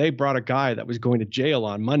apparently, and they brought a guy that was going to jail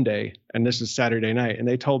on Monday, and this is Saturday night, and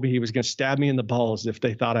they told me he was going to stab me in the balls if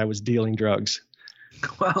they thought I was dealing drugs.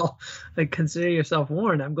 Well, consider yourself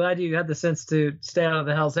warned. I'm glad you had the sense to stay out of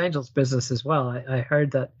the Hells Angels business as well. I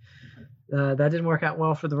heard that that didn't work out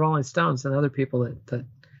well for the Rolling Stones and other people that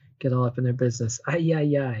get all up in their business.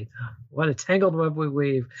 Ay. What a tangled web we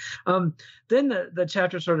weave. Then the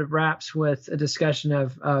chapter sort of wraps with a discussion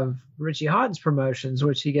of Richie Hawtin's promotions,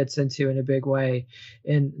 which he gets into in a big way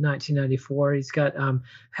in 1994. He's got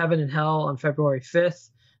Heaven and Hell on February 5th.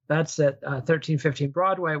 That's at 1315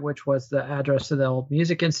 Broadway, which was the address of the old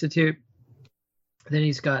Music Institute. Then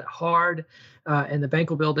he's got Hard in the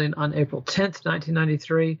Bankel Building on April 10th,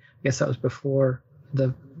 1993. I guess that was before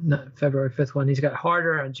the February 5th one. He's got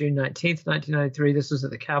Harder on June 19th, 1993. This was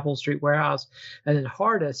at the Capitol Street Warehouse. And then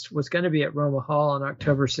Hardest was going to be at Roma Hall on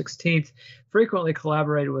October 16th. Frequently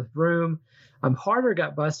collaborated with Room. Harder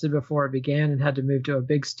got busted before it began and had to move to a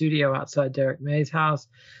big studio outside Derek May's house,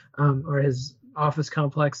 or his office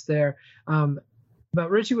complex there. But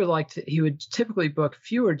Richie he would typically book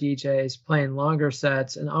fewer DJs playing longer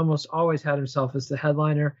sets and almost always had himself as the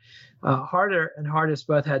headliner. Harder and Hardest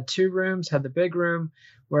both had two rooms, had the big room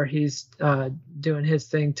where he's doing his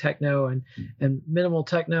thing, techno and minimal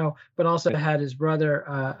techno, but also had his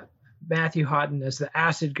brother, Matthew Hawtin, as the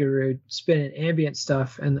acid guru, spinning ambient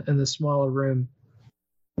stuff in the smaller room.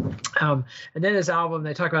 And then his album,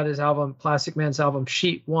 they talk about his album, Plastic Man's album,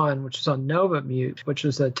 Sheet 1, which was on Nova Mute, which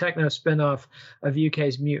was a techno spinoff of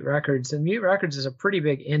UK's Mute Records. And Mute Records is a pretty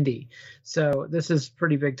big indie. So this is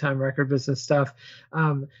pretty big time record business stuff.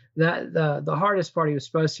 The Hardest party was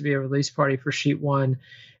supposed to be a release party for Sheet 1.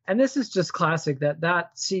 And this is just classic that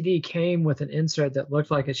CD came with an insert that looked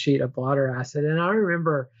like a sheet of blotter acid. And I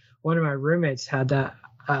remember one of my roommates had that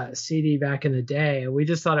CD back in the day, and we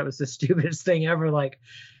just thought it was the stupidest thing ever. Like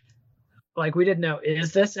we didn't know,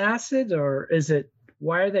 is this acid or is it?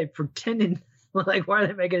 Why are they pretending? Like, why are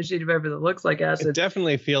they making a sheet of paper that looks like acid? It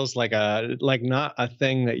definitely feels like not a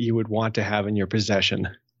thing that you would want to have in your possession.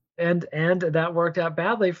 And that worked out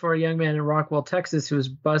badly for a young man in Rockwell, Texas, who was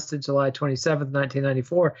busted July 27th,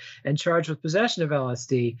 1994, and charged with possession of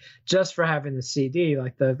LSD just for having the CD.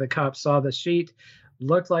 Like the cops saw the sheet,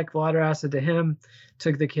 looked like water acid to him,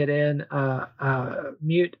 took the kid in.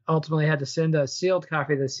 Mute ultimately had to send a sealed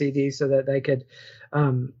copy of the CD so that they could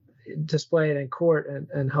display it in court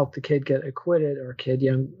and help the kid get acquitted, or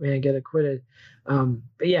young man get acquitted.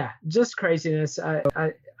 But yeah, just craziness.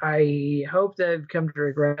 I hope they've come to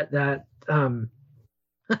regret that.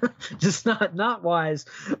 Just not wise,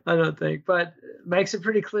 I don't think, but makes it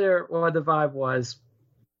pretty clear what the vibe was.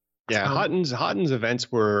 Yeah, Hawtin's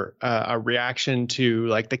events were a reaction to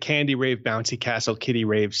like the Candy Rave, Bouncy Castle, Kitty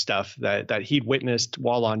Rave stuff that he'd witnessed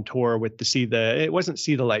while on tour with it wasn't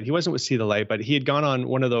See the Light. He wasn't with See the Light, but he had gone on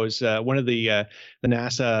one of those the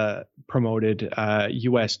NASA promoted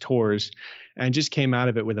U.S. tours, and just came out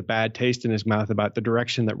of it with a bad taste in his mouth about the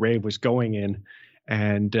direction that rave was going in,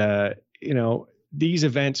 and these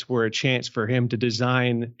events were a chance for him to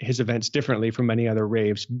design his events differently from many other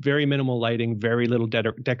raves. Very minimal lighting, very little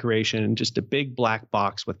decoration, just a big black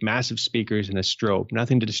box with massive speakers and a strobe.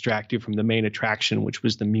 Nothing to distract you from the main attraction, which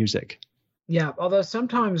was the music. Yeah, although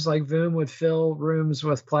sometimes like Voom would fill rooms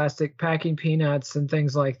with plastic packing peanuts and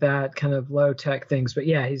things like that, kind of low-tech things. But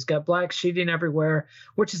yeah, he's got black sheeting everywhere,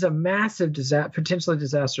 which is a massive, potentially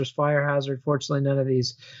disastrous fire hazard. Fortunately, none of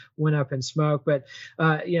these went up in smoke. But,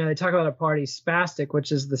 they talk about a party, Spastic,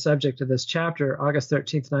 which is the subject of this chapter, August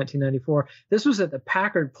 13th, 1994. This was at the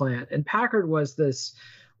Packard plant, and Packard was this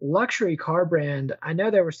luxury car brand. I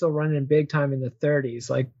know they were still running big time in the 30s,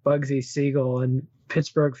 like Bugsy Siegel and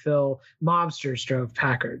Pittsburgh Phil mobsters drove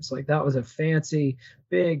Packards. Like that was a fancy,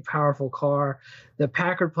 big, powerful car. The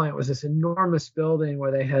Packard plant was this enormous building where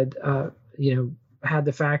they had, had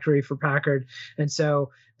the factory for Packard. And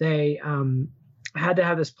so they had to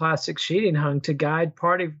have this plastic sheeting hung to guide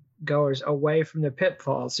party goers away from the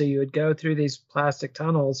pitfalls. So you would go through these plastic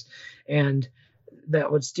tunnels and that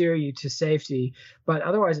would steer you to safety. But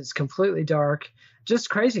otherwise it's completely dark.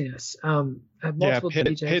 Just craziness.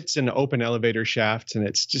 Pits and open elevator shafts. And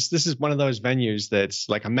it's just, this is one of those venues that's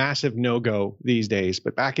like a massive no-go these days.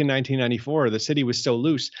 But back in 1994, the city was so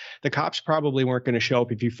loose, the cops probably weren't going to show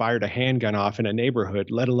up if you fired a handgun off in a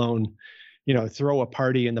neighborhood, let alone, throw a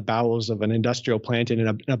party in the bowels of an industrial plant in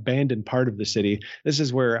an abandoned part of the city. This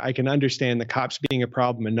is where I can understand the cops being a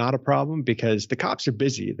problem and not a problem, because the cops are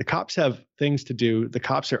busy. The cops have things to do. The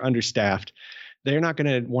cops are understaffed. They're not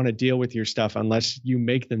going to want to deal with your stuff unless you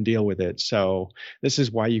make them deal with it. So this is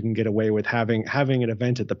why you can get away with having an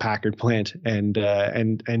event at the Packard plant and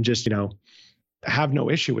just, have no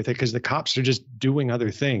issue with it, because the cops are just doing other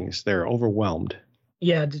things. They're overwhelmed.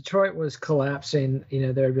 Yeah, Detroit was collapsing.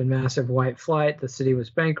 There had been massive white flight. The city was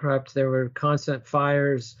bankrupt. There were constant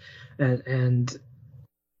fires and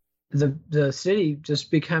the city just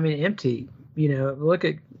becoming empty. Look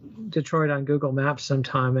at Detroit on Google Maps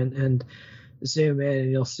sometime and zoom in,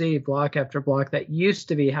 and you'll see block after block that used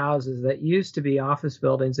to be houses, that used to be office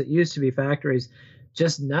buildings, that used to be factories,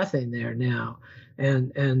 just nothing there now.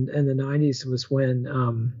 And the 90s was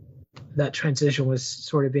when that transition was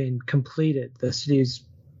sort of being completed. The city's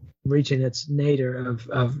reaching its nadir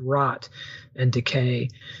of rot and decay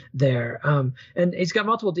there. And he's got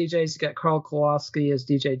multiple DJs. He's got Carl Kowalski as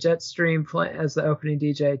DJ Jetstream as the opening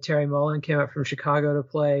DJ. Terry Mullen came up from Chicago to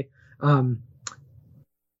play.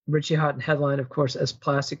 Richie Hawtin headline, of course, as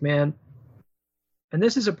Plastic Man. And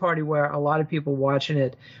this is a party where a lot of people watching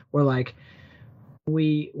it were like,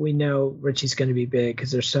 we know Richie's going to be big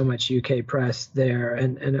because there's so much UK press there,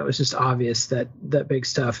 and it was just obvious that big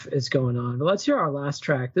stuff is going on. But let's hear our last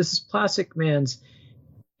track. This is Plastic Man's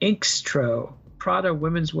Inkstro, Prada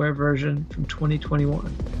women's wear version from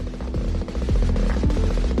 2021.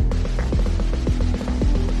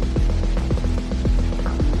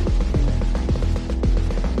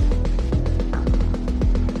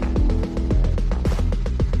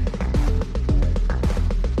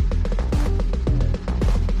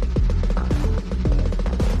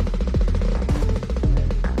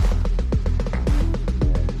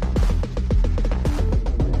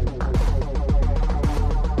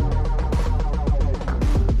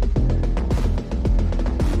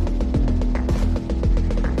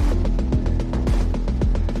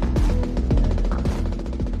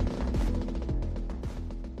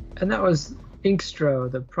 And that was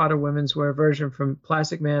Inkstro, the Prada women's wear version from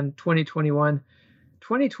Plastic Man 2021.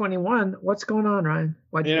 2021, what's going on, Ryan?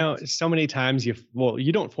 So many times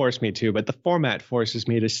you don't force me to, but the format forces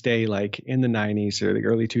me to stay like in the 90s or the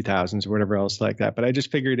early 2000s or whatever else like that. But I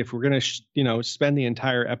just figured if we're going to, spend the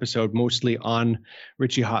entire episode mostly on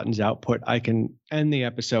Richie Hawtin's output, I can end the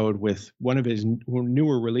episode with one of his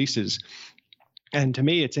newer releases. And to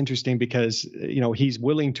me, it's interesting because, he's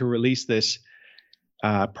willing to release this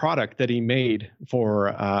product that he made for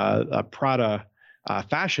a Prada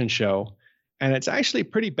fashion show, and it's actually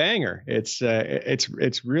pretty banger. It's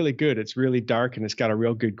really good. It's really dark, and it's got a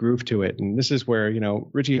real good groove to it. And this is where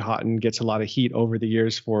Richie Hawtin gets a lot of heat over the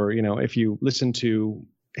years for if you listen to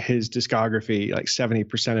his discography, like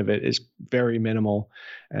 70% of it is very minimal,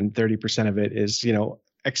 and 30% of it is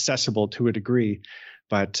accessible to a degree.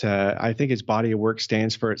 But I think his body of work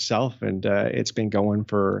stands for itself, and it's been going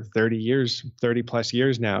for 30 plus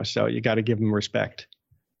years now. So you got to give him respect.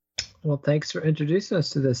 Well, thanks for introducing us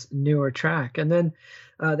to this newer track. And then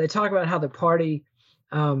they talk about how the party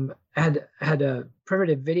had a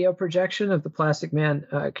primitive video projection of the Plastic Man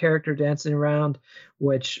character dancing around,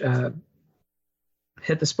 which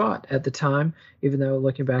hit the spot at the time, even though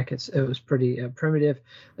looking back, it was pretty primitive.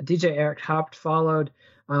 DJ Eric Haupt followed.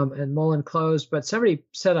 And Mullen closed, but somebody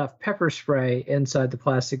set off pepper spray inside the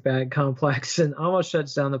Plastic Bag complex and almost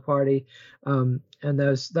shuts down the party. And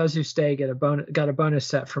those who stay got a bonus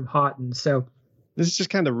set from Hawtin. So this is just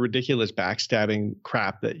kind of ridiculous backstabbing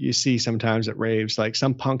crap that you see sometimes at raves, like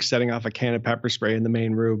some punk setting off a can of pepper spray in the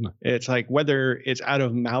main room. It's like, whether it's out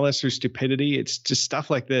of malice or stupidity, it's just stuff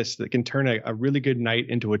like this that can turn a really good night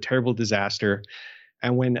into a terrible disaster.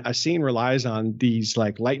 And when a scene relies on these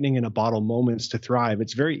like lightning in a bottle moments to thrive,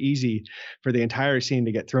 it's very easy for the entire scene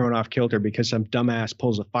to get thrown off kilter because some dumbass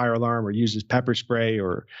pulls a fire alarm or uses pepper spray,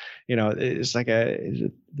 or, it's like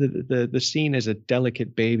the scene is a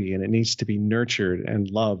delicate baby and it needs to be nurtured and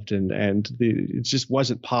loved. And it just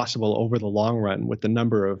wasn't possible over the long run with the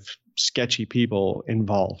number of sketchy people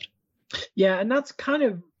involved. Yeah. And that's kind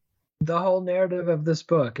of the whole narrative of this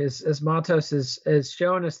book is Matos is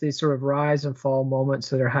showing us these sort of rise and fall moments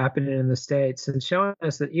that are happening in the States, and showing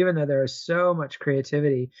us that even though there is so much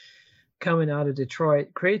creativity coming out of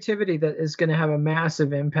Detroit, creativity that is going to have a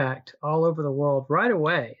massive impact all over the world right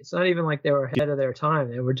away. It's not even like they were ahead of their time.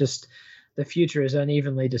 They were just, the future is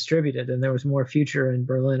unevenly distributed, and there was more future in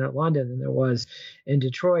Berlin or London than there was in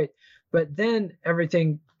Detroit. But then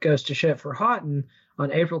everything goes to shit for Hawtin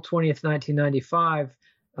on April 20th, 1995.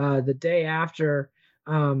 The day after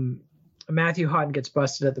Matthew Hawtin gets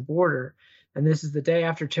busted at the border. And this is the day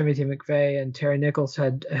after Timothy McVeigh and Terry Nichols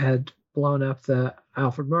had blown up the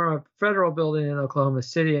Alfred Murrah Federal Building in Oklahoma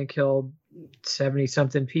City and killed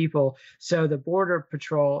 70-something people. So the Border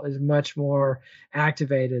Patrol is much more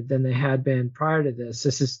activated than they had been prior to this.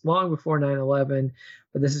 This is long before 9/11,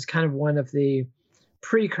 but this is kind of one of the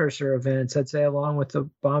precursor events, I'd say, along with the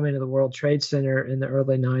bombing of the World Trade Center in the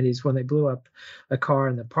early 90s when they blew up a car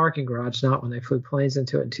in the parking garage, not when they flew planes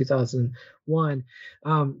into it in 2001.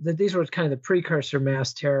 That these were kind of the precursor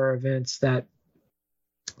mass terror events that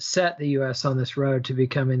set the U.S. on this road to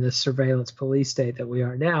becoming this surveillance police state that we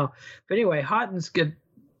are now. But anyway,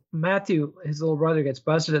 Matthew, his little brother, gets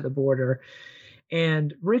busted at the border,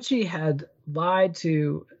 and Richie had lied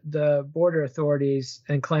to the border authorities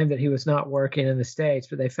and claimed that he was not working in the States,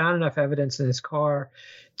 but they found enough evidence in his car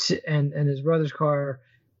and his brother's car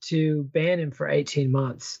to ban him for 18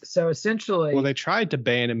 months. So essentially, well, they tried to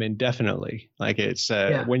ban him indefinitely. Like it's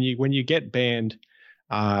when you get banned,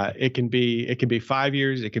 it can be 5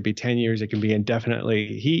 years, it could be 10 years, it can be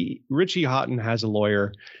indefinitely. Richie Hawtin has a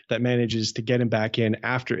lawyer that manages to get him back in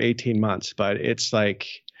after 18 months, but it's like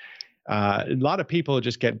a lot of people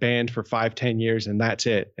just get banned for 5-10 years and that's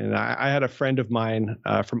it. And I had a friend of mine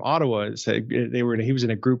from Ottawa said he was in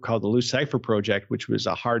a group called the Loose Cipher Project, which was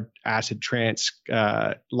a hard acid trance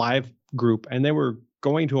live group, and they were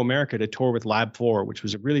going to America to tour with Lab 4, which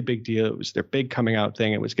was a really big deal. It was their big coming out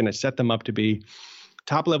thing. It was going to set them up to be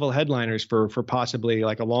top level headliners for possibly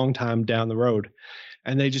like a long time down the road.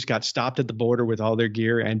 And they just got stopped at the border with all their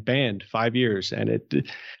gear and banned 5 years. And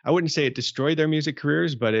I wouldn't say it destroyed their music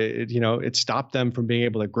careers, but it stopped them from being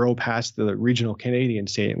able to grow past the regional Canadian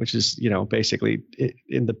scene, which is, basically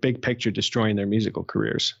in the big picture, destroying their musical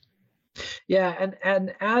careers. Yeah.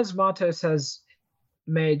 And as Matos has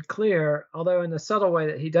made clear, although in the subtle way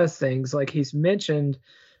that he does things, like he's mentioned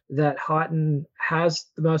that Hawtin has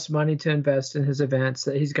the most money to invest in his events,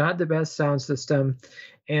 that he's got the best sound system.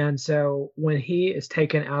 And so when he is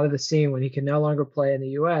taken out of the scene, when he can no longer play in the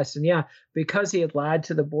U.S., and because he had lied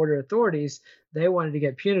to the border authorities, they wanted to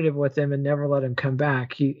get punitive with him and never let him come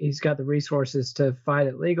back. He's got the resources to fight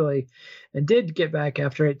it legally and did get back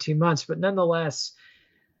after 18 months, but nonetheless,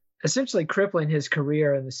 essentially crippling his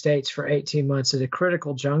career in the States for 18 months at a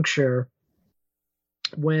critical juncture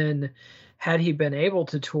when, had he been able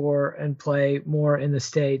to tour and play more in the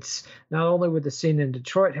States, not only would the scene in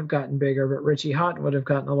Detroit have gotten bigger, but Richie Hawtin would have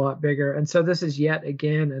gotten a lot bigger. And so this is yet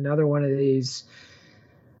again another one of these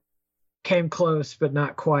came close but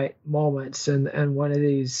not quite moments, and one of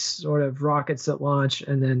these sort of rockets that launch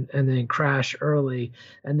and then crash early.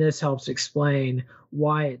 And this helps explain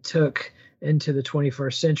why it took into the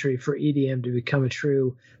 21st century for EDM to become a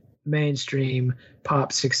true mainstream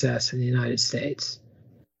pop success in the United States.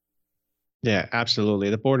 Yeah, absolutely.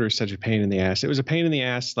 The border is such a pain in the ass. It was a pain in the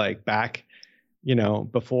ass like back,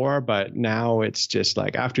 before, but now it's just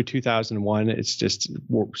like after 2001, it's just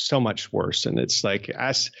so much worse. And it's like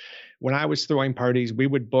when I was throwing parties, we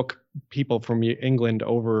would book people from England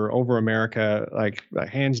over America, like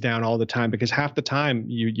hands down all the time, because half the time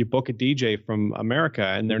you book a DJ from America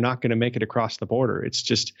and they're not going to make it across the border. It's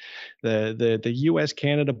just the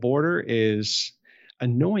US-Canada border is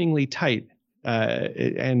annoyingly tight.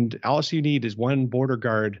 And all you need is one border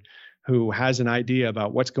guard who has an idea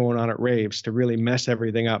about what's going on at raves to really mess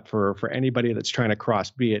everything up for anybody that's trying to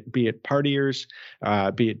cross, be it partiers,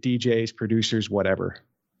 be it DJs, producers, whatever.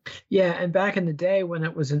 Yeah, and back in the day when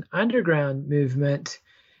it was an underground movement,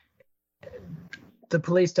 the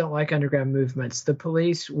police don't like underground movements. The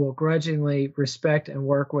police will grudgingly respect and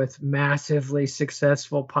work with massively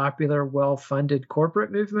successful, popular, well-funded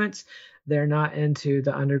corporate movements. They're not into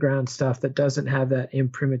the underground stuff that doesn't have that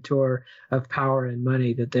imprimatur of power and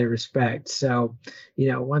money that they respect. So,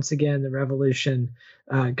 once again, the revolution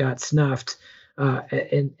got snuffed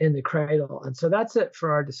in the cradle. And so that's it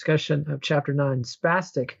for our discussion of Chapter 9,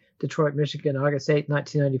 Spastic, Detroit, Michigan, August 8,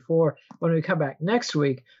 1994. When we come back next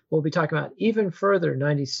week, we'll be talking about Even Further,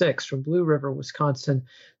 96, from Blue River, Wisconsin,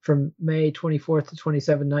 from May 24th to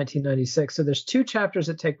 27, 1996. So there's 2 chapters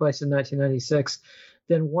that take place in 1996,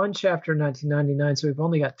 then 1 chapter in 1999. So we've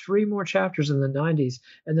only got 3 more chapters in the 90s,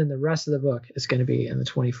 and then the rest of the book is going to be in the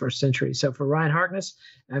 21st century. So for Ryan Harkness,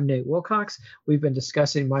 I'm Nate Wilcox. We've been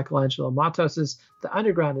discussing Michelangelo Matos's The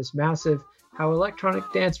Underground is Massive, How Electronic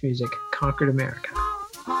Dance Music Conquered America.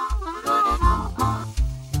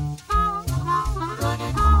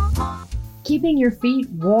 Keeping your feet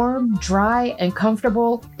warm, dry, and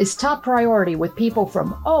comfortable is top priority with people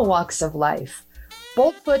from all walks of life.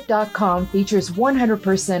 Boltfoot.com features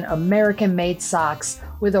 100% American-made socks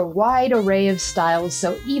with a wide array of styles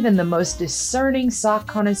so even the most discerning sock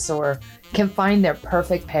connoisseur can find their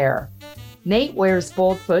perfect pair. Nate wears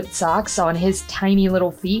Boltfoot socks on his tiny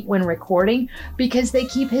little feet when recording because they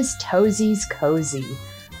keep his toesies cozy.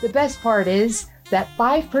 The best part is that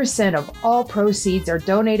 5% of all proceeds are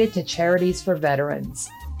donated to charities for veterans.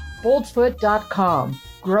 Boltfoot.com.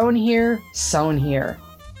 Grown here, sewn here.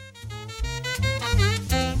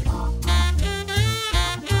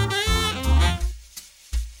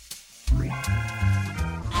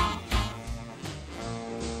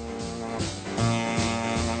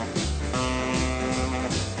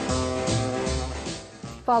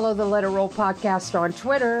 Follow the Let It Roll podcast on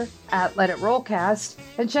Twitter at Let It Rollcast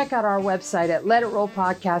and check out our website at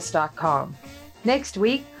letitrollpodcast.com. Next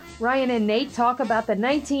week, Ryan and Nate talk about the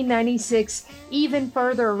 1996 Even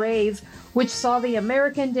Further rave, which saw the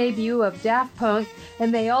American debut of Daft Punk,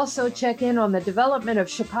 and they also check in on the development of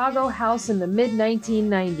Chicago house in the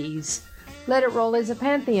mid-1990s. Let It Roll is a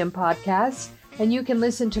Pantheon podcast, and you can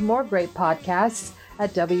listen to more great podcasts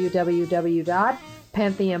at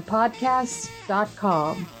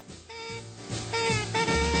www.pantheonpodcasts.com.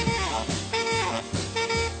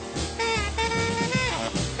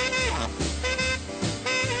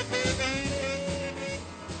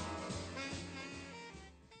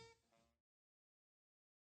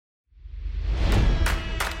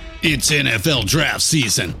 It's NFL draft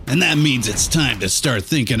season, and that means it's time to start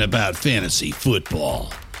thinking about fantasy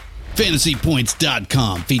football.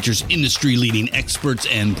 FantasyPoints.com features industry-leading experts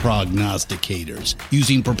and prognosticators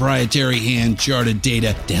using proprietary hand-charted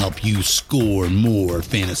data to help you score more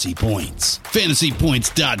fantasy points.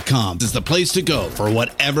 FantasyPoints.com is the place to go for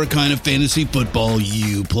whatever kind of fantasy football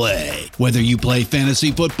you play. Whether you play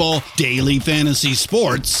fantasy football, daily fantasy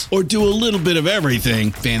sports, or do a little bit of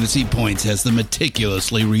everything, Fantasy Points has the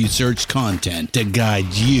meticulously researched content to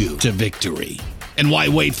guide you to victory. And why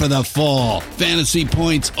wait for the fall? Fantasy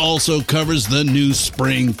Points also covers the new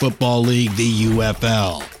spring football league, the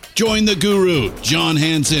UFL. Join the guru, John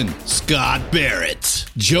Hansen, Scott Barrett,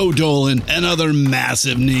 Joe Dolan, and other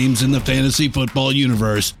massive names in the fantasy football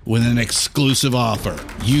universe with an exclusive offer.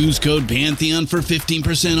 Use code Pantheon for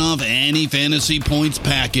 15% off any Fantasy Points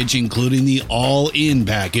package, including the all-in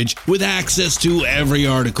package, with access to every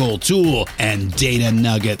article, tool, and data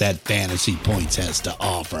nugget that Fantasy Points has to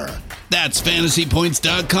offer. That's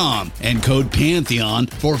FantasyPoints.com and code Pantheon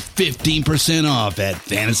for 15% off at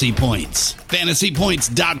Fantasy Points.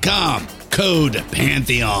 FantasyPoints.com, code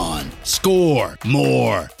Pantheon. Score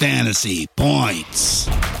more fantasy points.